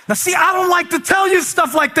 Now see, I don't like to tell you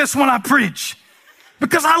stuff like this when I preach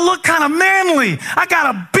because I look kind of manly. I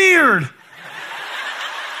got a beard.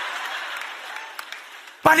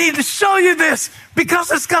 But I need to show you this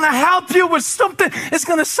because it's going to help you with something. It's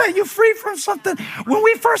going to set you free from something. When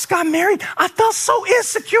we first got married, I felt so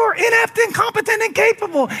insecure, inept, incompetent,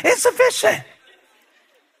 incapable, insufficient.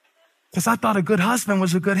 Because I thought a good husband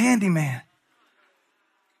was a good handyman.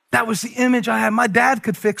 That was the image I had. My dad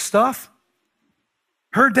could fix stuff.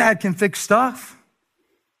 Her dad can fix stuff.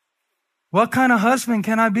 What kind of husband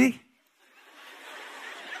can I be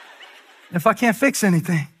if I can't fix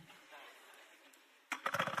anything?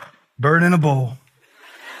 Bird in a bowl.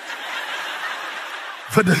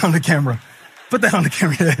 Put that on the camera.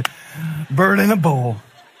 Bird in a bowl.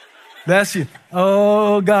 That's you.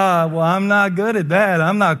 Oh, God, well, I'm not good at that.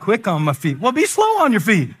 I'm not quick on my feet. Well, be slow on your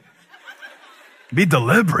feet. Be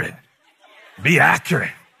deliberate. Be accurate.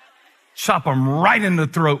 Chop them right in the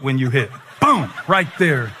throat when you hit. Boom, right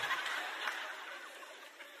there.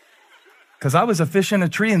 Because I was a fish in a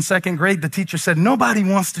tree in second grade. The teacher said, nobody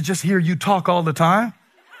wants to just hear you talk all the time.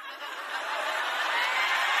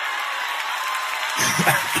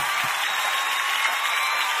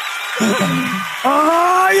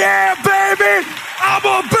 Oh, yeah, baby. I'm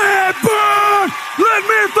a bad bird. Let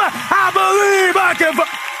me fly. I believe I can fly.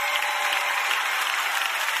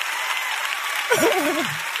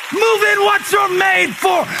 Move in what you're made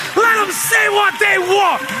for. Let them say what they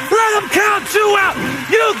want. Let them count you out.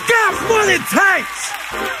 You got what it takes.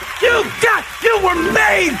 You were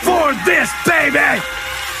made for this, baby.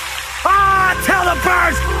 Ah, tell the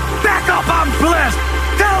birds, back up, I'm blessed.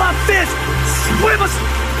 Tell the fish, swim us.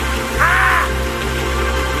 Ah.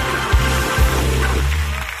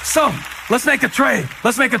 So, let's make a trade.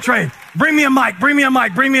 Bring me a mic.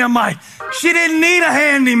 She didn't need a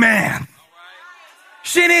handyman.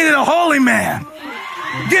 She needed a holy man.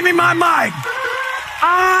 Give me my mic.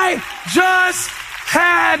 I just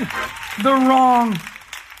had the wrong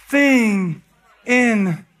thing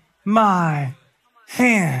in my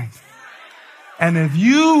hand. And if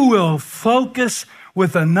you will focus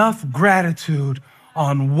with enough gratitude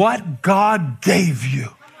on what God gave you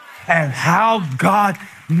and how God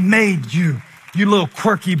made you, you little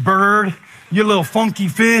quirky bird, you little funky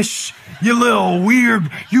fish, You little weird.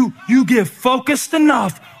 You get focused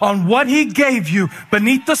enough on what he gave you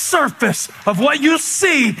beneath the surface of what you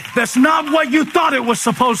see that's not what you thought it was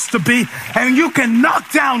supposed to be, and you can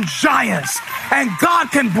knock down giants, and God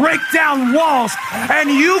can break down walls, and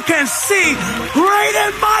you can see great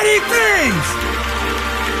and mighty things.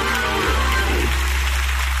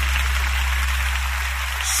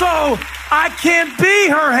 So I can't be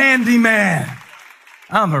her handyman.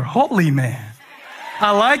 I'm her holy man. I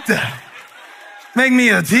like that. Make me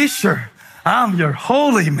a t-shirt. I'm your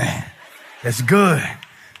holy man. It's good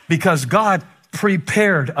because God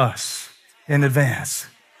prepared us in advance.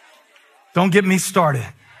 Don't get me started.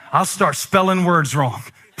 I'll start spelling words wrong.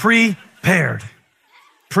 Prepared.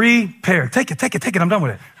 Prepared. Take it. I'm done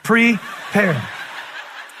with it. Prepared.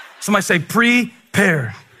 Somebody say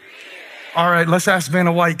prepared. All right, let's ask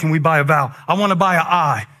Vanna White, can we buy a vowel? I want to buy an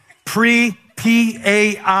I. P-A-I-R-E-D.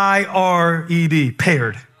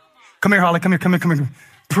 Paired. Come here, Holly. Come here.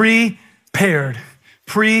 Prepared.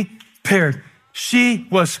 She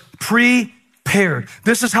was prepared.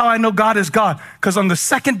 This is how I know God is God. Because on the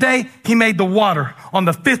second day, he made the water. On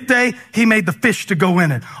the fifth day, he made the fish to go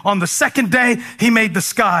in it. On the second day, he made the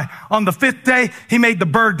sky. On the fifth day, he made the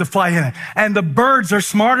bird to fly in it. And the birds are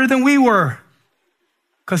smarter than we were.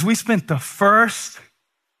 Because we spent the first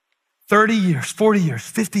 30 years, 40 years,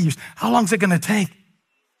 50 years. How long is it going to take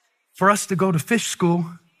for us to go to fish school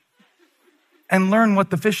and learn what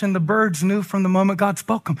the fish and the birds knew from the moment God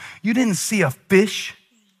spoke them? You didn't see a fish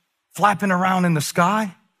flapping around in the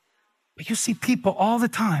sky, but you see people all the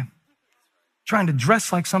time trying to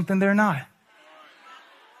dress like something they're not,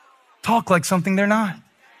 talk like something they're not,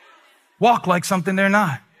 walk like something they're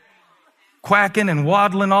not. Quacking and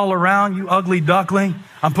waddling all around, you ugly duckling.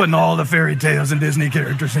 I'm putting all the fairy tales and Disney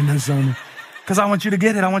characters in this sermon because I want you to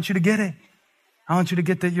get it. I want you to get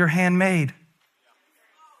that you're handmade.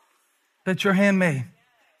 That you're handmade.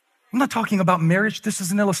 I'm not talking about marriage. This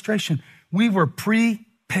is an illustration. We were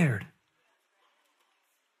prepared.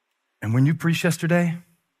 And when you preached yesterday,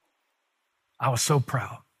 I was so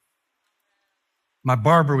proud. My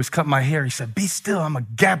barber was cutting my hair. He said, be still. I'm going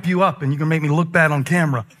to gap you up and you're going to make me look bad on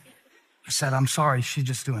camera. I said, I'm sorry, she's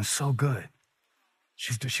just doing so good.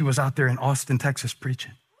 She was out there in Austin, Texas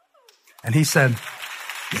preaching. And he said,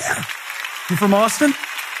 yeah, you from Austin?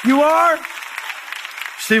 You are?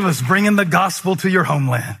 She was bringing the gospel to your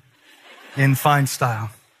homeland in fine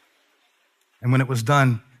style. And when it was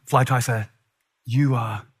done, Fly Tie said, you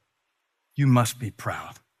must be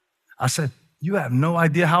proud. I said, you have no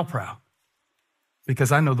idea how proud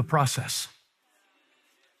because I know the process.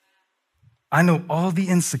 I know all the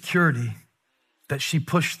insecurity that she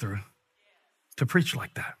pushed through to preach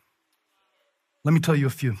like that. Let me tell you a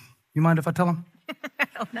few. You mind if I tell them? I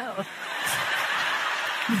don't know.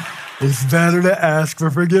 It's better to ask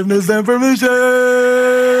for forgiveness than permission.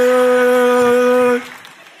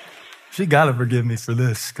 She got to forgive me for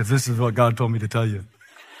this because this is what God told me to tell you.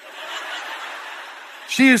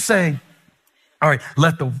 She is saying, all right,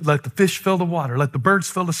 let the fish fill the water. Let the birds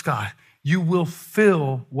fill the sky. You will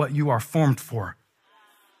fill what you are formed for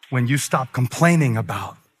when you stop complaining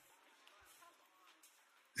about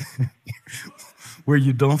where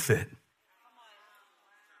you don't fit.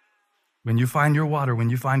 When you find your water,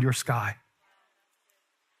 when you find your sky,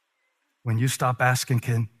 when you stop asking,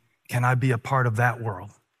 can I be a part of that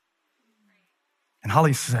world? And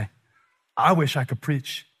Holly used to say, I wish I could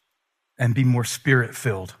preach and be more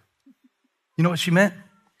spirit-filled. You know what she meant?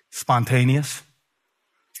 Spontaneous.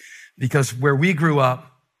 Because where we grew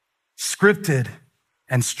up, scripted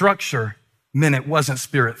and structure meant it wasn't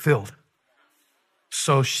spirit-filled.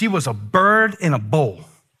 So she was a bird in a bowl.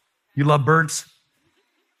 You love birds?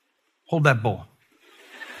 Hold that bowl.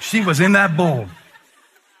 She was in that bowl,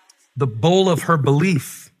 the bowl of her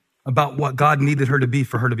belief about what God needed her to be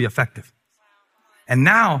for her to be effective. And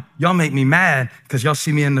now y'all make me mad because y'all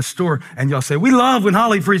see me in the store and y'all say, we love when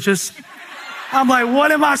Holly preaches. I'm like,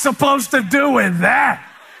 what am I supposed to do with that?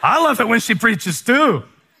 I love it when she preaches too.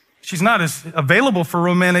 She's not as available for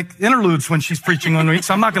romantic interludes when she's preaching on week,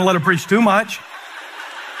 so I'm not going to let her preach too much.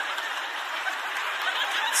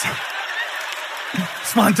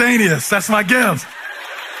 Spontaneous, that's my gift.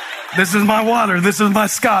 This is my water, this is my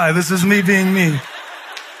sky, this is me being me.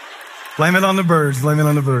 Blame it on the birds, blame it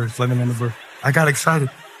on the birds, blame it on the birds. I got excited.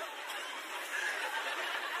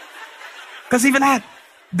 Because even that,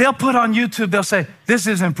 they'll put on YouTube, they'll say, this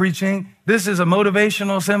isn't preaching, this is a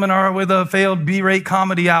motivational seminar with a failed B-rate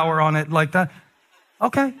comedy hour on it, like that.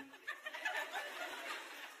 Okay.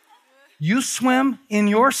 You swim in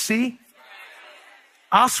your sea,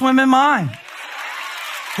 I'll swim in mine.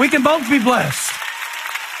 We can both be blessed.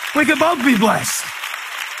 We can both be blessed.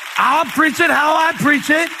 I'll preach it how I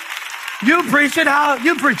preach it. You preach it how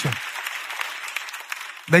you preach it.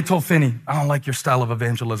 They told Finney, I don't like your style of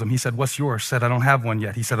evangelism. He said, what's yours? Said, I don't have one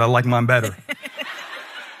yet. He said, I like mine better.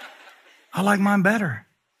 I like mine better.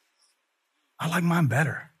 I like mine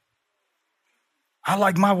better. I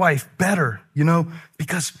like my wife better,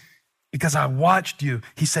 because I watched you.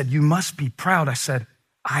 He said, you must be proud. I said,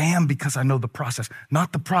 I am, because I know the process,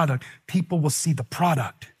 not the product. People will see the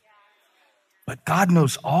product. But God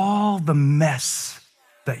knows all the mess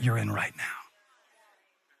that you're in right now.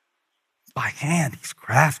 By hand, he's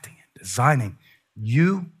crafting and designing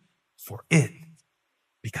you for it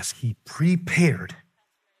because he prepared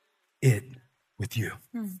it with you.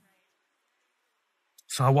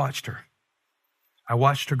 So I watched her. I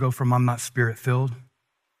watched her go from I'm not spirit-filled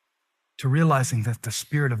to realizing that the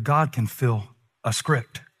Spirit of God can fill a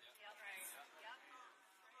script.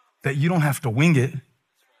 That you don't have to wing it.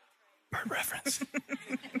 Bird reference.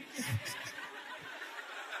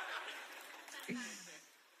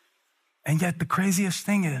 And yet the craziest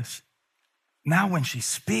thing is, now when she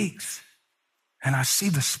speaks and I see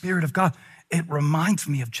the Spirit of God, it reminds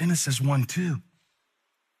me of Genesis 1:2,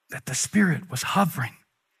 that the Spirit was hovering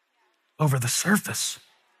over the surface,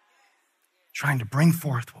 trying to bring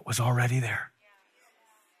forth what was already there.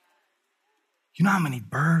 You know how many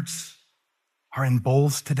birds are in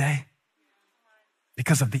bowls today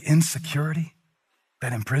because of the insecurity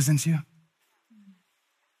that imprisons you?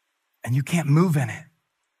 And you can't move in it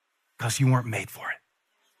because you weren't made for it.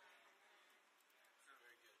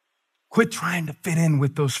 Quit trying to fit in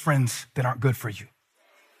with those friends that aren't good for you.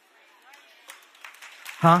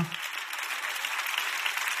 Huh?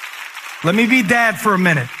 Let me be dad for a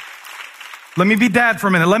minute. Let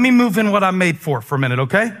me move in what I'm made for a minute,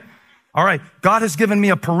 okay? All right. God has given me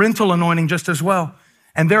a parental anointing just as well.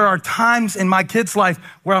 And there are times in my kid's life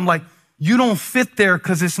where I'm like, you don't fit there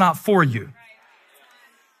because it's not for you.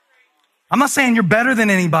 I'm not saying you're better than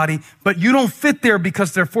anybody, but you don't fit there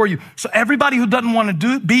because they're for you. So everybody who doesn't want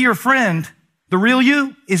to be your friend, the real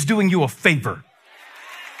you, is doing you a favor.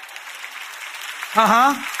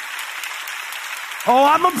 Oh,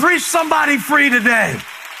 I'm going to preach somebody free today.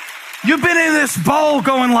 You've been in this bowl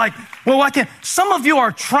going like, well, why can't? Some of you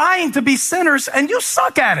are trying to be sinners and you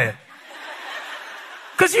suck at it.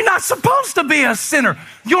 Because you're not supposed to be a sinner.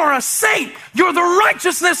 You're a saint. You're the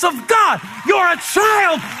righteousness of God. You're a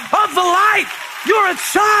child of the light. You're a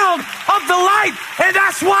child of the light. And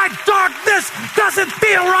that's why darkness doesn't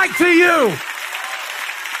feel right to you.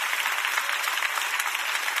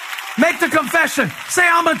 Make the confession. Say,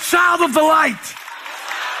 I'm a child of the light.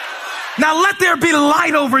 Now let there be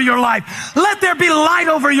light over your life. Let there be light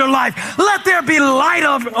over your life. Let there be light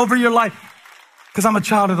over your life. Because I'm a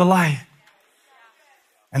child of the light.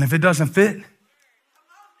 And if it doesn't fit,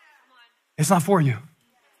 it's not for you.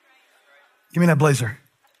 Give me that blazer.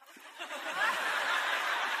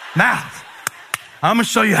 Now, I'm going to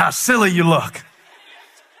show you how silly you look.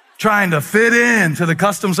 Trying to fit into the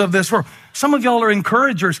customs of this world. Some of y'all are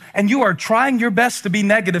encouragers and you are trying your best to be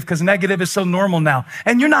negative because negative is so normal now.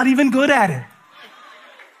 And you're not even good at it.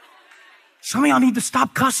 Some of y'all need to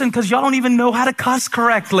stop cussing because y'all don't even know how to cuss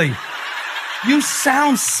correctly. You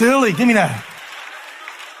sound silly. Give me that.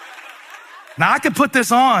 Now I could put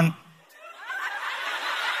this on.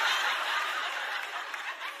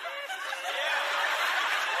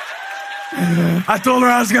 I told her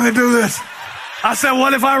I was going to do this. I said,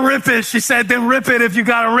 what if I rip it? She said, then rip it if you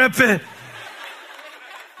got to rip it.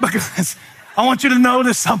 Because I want you to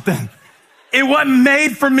notice something. It wasn't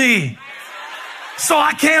made for me. So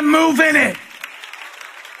I can't move in it.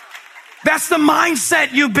 That's the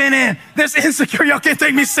mindset you've been in. This insecure, y'all can't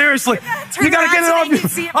take me seriously. You got to get it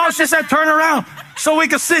off you. Oh, she said turn around so we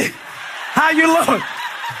can see how you look.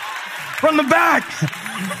 From the back.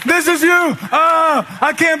 This is you.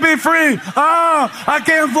 I can't be free. I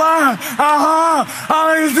can't fly.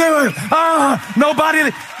 All he's doing.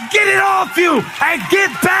 Nobody. Get it off you and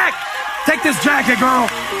get back. Take this jacket, girl.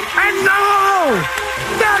 And know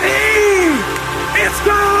that he is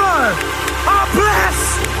good. I'm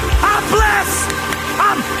blessed. I'm blessed.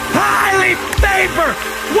 I'm highly favored.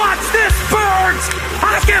 Watch this, birds.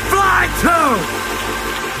 I can fly too.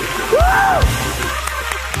 Woo!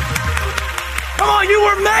 Come on, you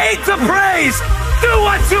were made to praise. Do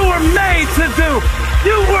what you were made to do.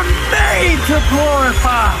 You were made to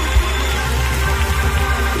glorify.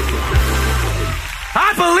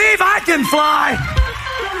 I believe I can fly.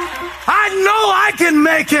 I know I can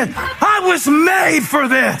make it. I was made for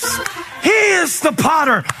this. He is the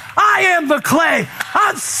potter. I am the clay.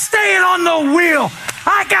 I'm staying on the wheel.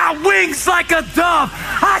 I got wings like a dove.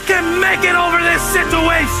 I can make it over this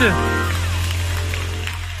situation.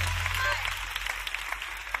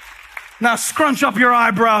 Now scrunch up your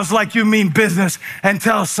eyebrows like you mean business and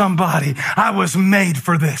tell somebody, I was made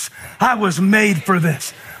for this. I was made for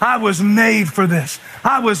this. I was made for this.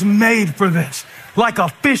 I was made for this. Like a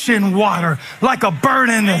fish in water, like a bird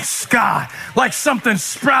in the sky, like something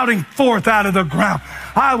sprouting forth out of the ground.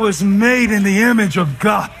 I was made in the image of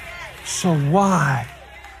God. So why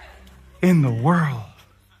in the world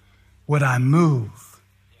would I move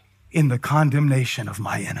in the condemnation of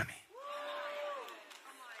my enemy?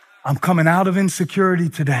 I'm coming out of insecurity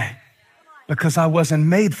today because I wasn't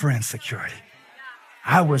made for insecurity.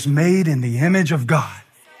 I was made in the image of God.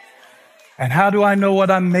 And how do I know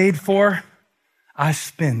what I'm made for? I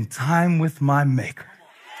spend time with my Maker.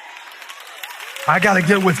 I got to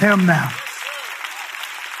get with him now.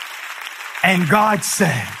 And God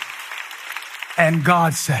said,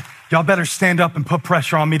 y'all better stand up and put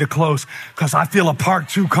pressure on me to close because I feel a part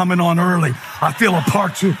 2 coming on early. I feel a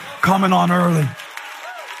part 2 coming on early.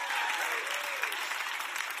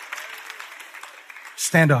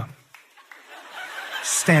 Stand up.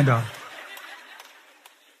 Stand up.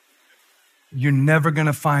 You're never going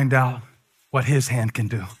to find out what his hand can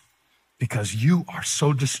do because you are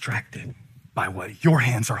so distracted by what your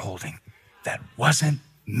hands are holding that wasn't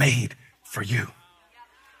made for you.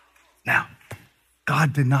 Now,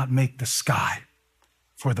 God did not make the sky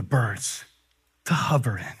for the birds to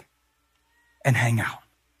hover in and hang out.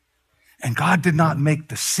 And God did not make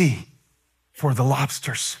the sea for the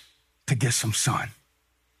lobsters to get some sun.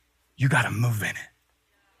 You got to move in it.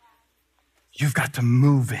 You've got to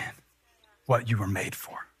move in what you were made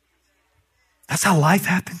for. That's how life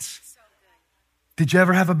happens. Did you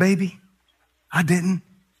ever have a baby? I didn't.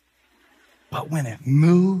 But when it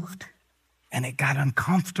moved and it got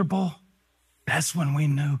uncomfortable, that's when we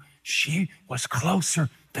knew she was closer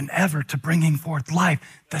than ever to bringing forth life.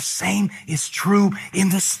 The same is true in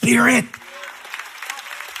the spirit.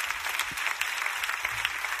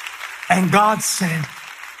 And God said,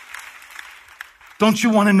 don't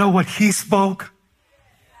you want to know what he spoke?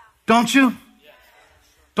 Don't you?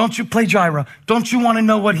 Don't you play Jireh? Don't you want to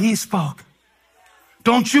know what he spoke?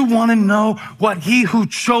 Don't you want to know what he who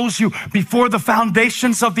chose you before the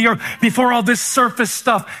foundations of the earth, before all this surface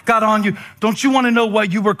stuff got on you? Don't you want to know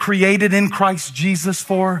what you were created in Christ Jesus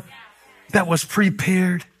for? That was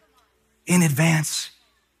prepared in advance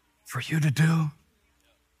for you to do.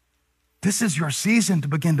 This is your season to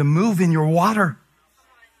begin to move in your water,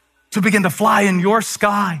 to begin to fly in your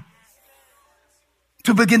sky,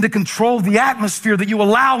 to begin to control the atmosphere that you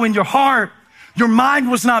allow in your heart. Your mind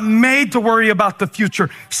was not made to worry about the future.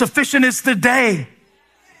 Sufficient is the day.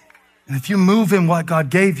 And if you move in what God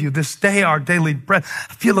gave you this day, our daily bread,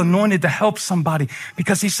 I feel anointed to help somebody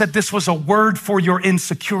because he said this was a word for your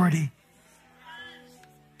insecurity.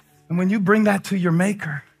 And when you bring that to your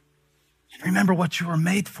Maker, remember what you were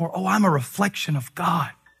made for. Oh, I'm a reflection of God.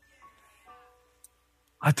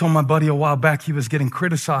 I told my buddy a while back he was getting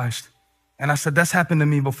criticized. And I said, that's happened to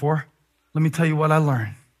me before. Let me tell you what I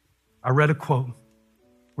learned. I read a quote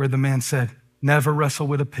where the man said, never wrestle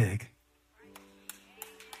with a pig.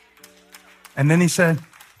 And then he said,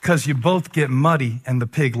 because you both get muddy and the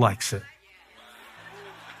pig likes it.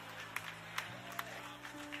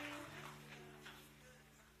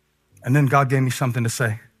 And then God gave me something to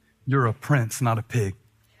say. You're a prince, not a pig.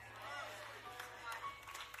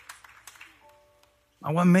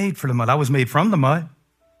 I wasn't made for the mud. I was made from the mud.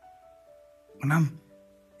 When I'm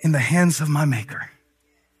in the hands of my Maker,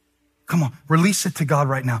 come on, release it to God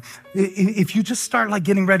right now. If you just start like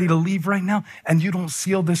getting ready to leave right now and you don't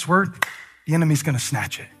seal this word, the enemy's going to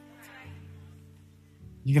snatch it.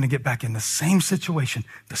 You're going to get back in the same situation,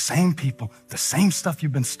 the same people, the same stuff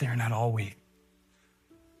you've been staring at all week.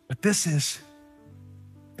 But this is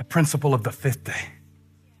the principle of the fifth day,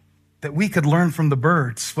 that we could learn from the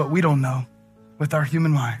birds what we don't know with our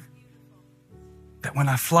human mind. That when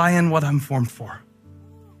I fly in what I'm formed for,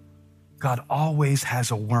 God always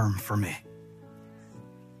has a worm for me.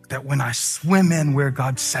 That when I swim in where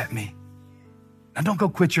God set me, now don't go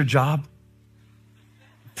quit your job.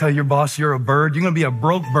 Tell your boss you're a bird. You're going to be a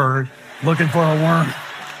broke bird looking for a worm.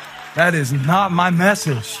 That is not my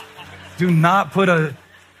message. Do not put a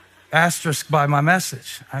asterisk by my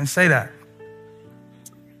message. I didn't say that.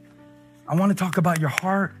 I want to talk about your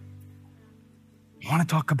heart. I want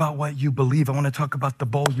to talk about what you believe. I want to talk about the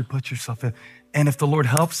bowl you put yourself in. And if the Lord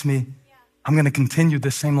helps me, I'm going to continue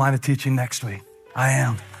this same line of teaching next week. I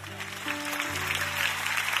am.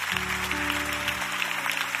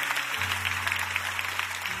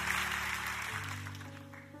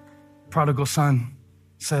 Prodigal son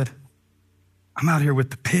said, I'm out here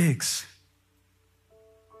with the pigs.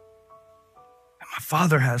 And my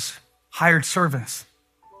father has hired servants.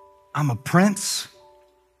 I'm a prince,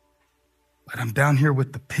 but I'm down here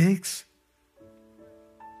with the pigs.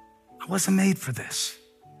 I wasn't made for this.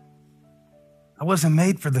 I wasn't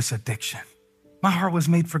made for this addiction. My heart was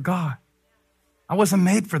made for God. I wasn't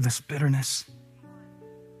made for this bitterness.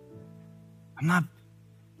 I'm not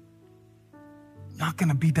going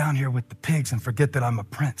to be down here with the pigs and forget that I'm a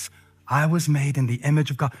prince. I was made in the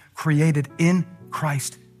image of God, created in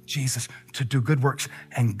Christ Jesus to do good works.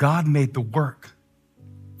 And God made the work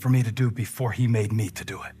for me to do before he made me to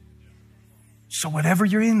do it. So whatever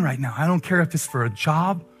you're in right now, I don't care if it's for a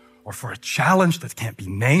job or for a challenge that can't be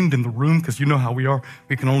named in the room, because you know how we are.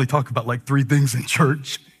 We can only talk about like 3 things in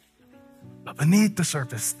church. But beneath the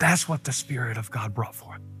surface, that's what the Spirit of God brought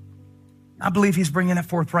forth. I believe he's bringing it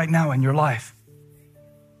forth right now in your life,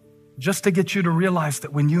 just to get you to realize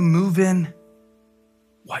that when you move in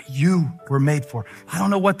what you were made for, I don't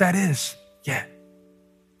know what that is yet.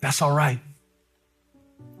 That's all right.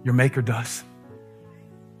 Your Maker does.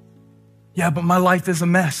 Yeah, but my life is a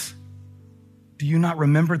mess. Do you not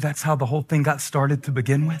remember that's how the whole thing got started to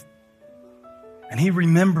begin with? And he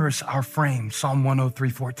remembers our frame, Psalm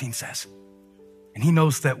 103:14 says. And he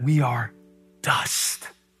knows that we are dust.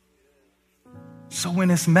 So when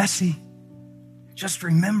it's messy, just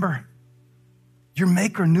remember, your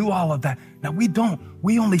Maker knew all of that. Now we don't.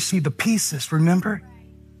 We only see the pieces, remember?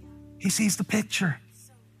 He sees the picture.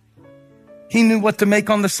 He knew what to make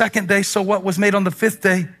on the 2nd day, so what was made on the 5th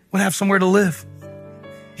day would have somewhere to live.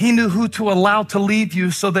 He knew who to allow to leave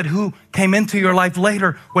you so that who came into your life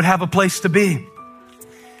later would have a place to be.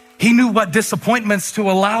 He knew what disappointments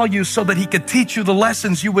to allow you so that he could teach you the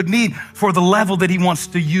lessons you would need for the level that he wants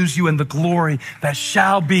to use you in the glory that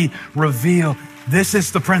shall be revealed. This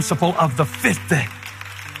is the principle of the 5th day.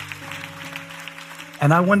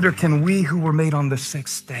 And I wonder, can we who were made on the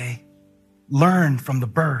 6th day learn from the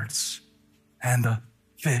birds and the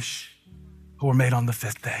fish who were made on the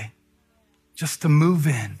 5th day, just to move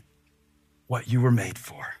in what you were made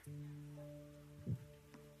for?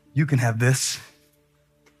 You can have this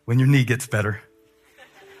when your knee gets better.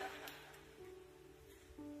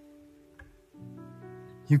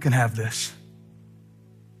 You can have this.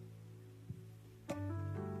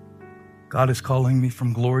 God is calling me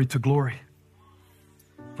from glory to glory,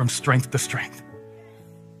 from strength to strength.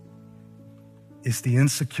 Is the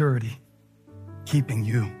insecurity keeping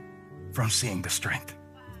you from seeing the strength?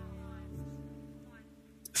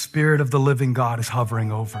 The Spirit of the living God is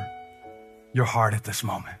hovering over your heart at this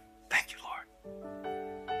moment. Thank you, Lord.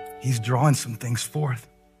 He's drawing some things forth.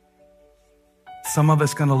 Some of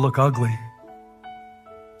it's going to look ugly.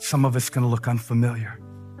 Some of it's going to look unfamiliar.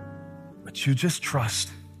 But you just trust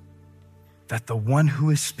that the one who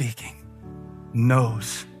is speaking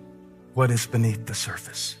knows what is beneath the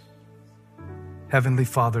surface. Heavenly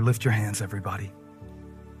Father, lift your hands, everybody.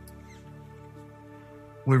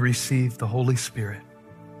 We receive the Holy Spirit,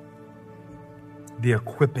 the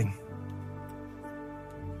equipping,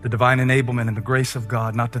 the divine enablement and the grace of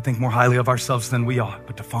God, not to think more highly of ourselves than we ought,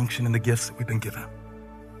 but to function in the gifts that we've been given.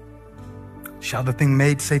 Shall the thing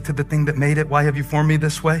made say to the thing that made it, why have you formed me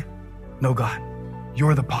this way? No, God,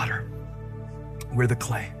 you're the potter. We're the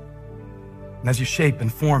clay. And as you shape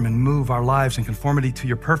and form and move our lives in conformity to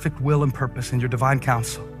your perfect will and purpose and your divine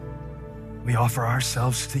counsel, we offer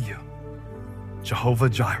ourselves to you, Jehovah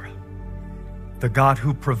Jireh, the God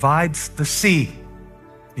who provides the sea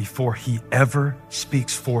before he ever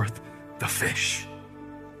speaks forth the fish,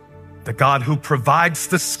 the God who provides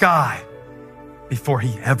the sky before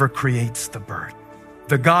he ever creates the bird,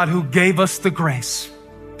 the God who gave us the grace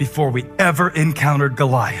before we ever encountered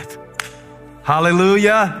Goliath.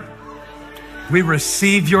 Hallelujah. We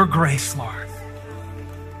receive your grace, Lord.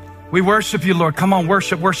 We worship you, Lord. Come on,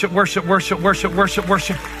 worship, worship, worship, worship, worship, worship,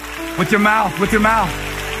 worship. With your mouth, with your mouth.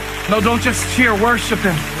 No, don't just cheer. Worship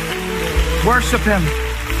him. Worship him.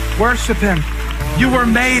 Worship him. You were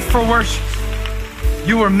made for worship.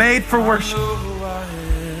 You were made for worship.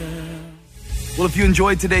 Well, if you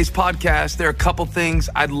enjoyed today's podcast, there are a couple things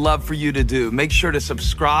I'd love for you to do. Make sure to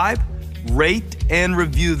subscribe, rate, and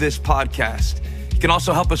review this podcast. You can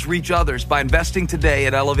also help us reach others by investing today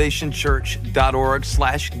at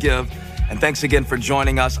elevationchurch.org/give. And thanks again for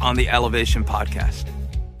joining us on the Elevation Podcast.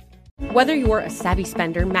 Whether you're a savvy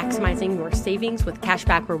spender maximizing your savings with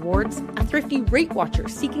cashback rewards, a thrifty rate watcher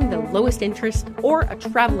seeking the lowest interest, or a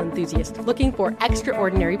travel enthusiast looking for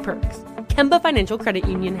extraordinary perks, Kemba Financial Credit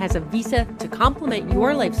Union has a visa to complement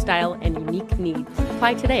your lifestyle and unique needs.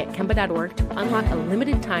 Apply today at Kemba.org to unlock a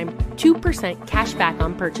limited-time 2% cash back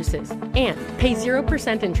on purchases and pay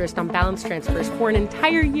 0% interest on balance transfers for an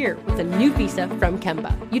entire year with a new visa from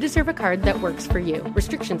Kemba. You deserve a card that works for you.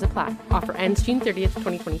 Restrictions apply. Offer ends June 30th,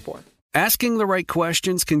 2024. Asking the right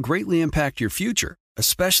questions can greatly impact your future,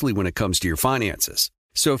 especially when it comes to your finances.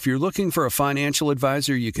 So if you're looking for a financial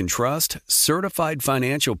advisor you can trust, certified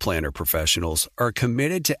financial planner professionals are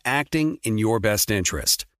committed to acting in your best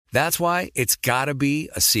interest. That's why it's got to be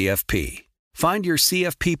a CFP. Find your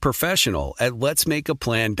CFP professional at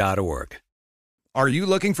letsmakeaplan.org. Are you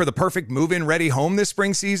looking for the perfect move-in ready home this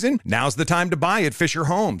spring season? Now's the time to buy at Fisher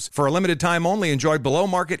Homes. For a limited time only, enjoy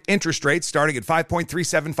below-market interest rates starting at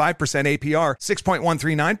 5.375% APR,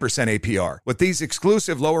 6.139% APR. With these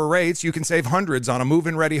exclusive lower rates, you can save hundreds on a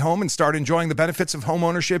move-in ready home and start enjoying the benefits of home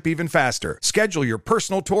ownership even faster. Schedule your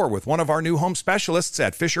personal tour with one of our new home specialists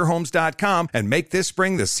at FisherHomes.com and make this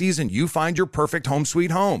spring the season you find your perfect home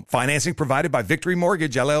sweet home. Financing provided by Victory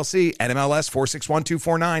Mortgage, LLC, NMLS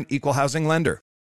 461249, Equal Housing Lender.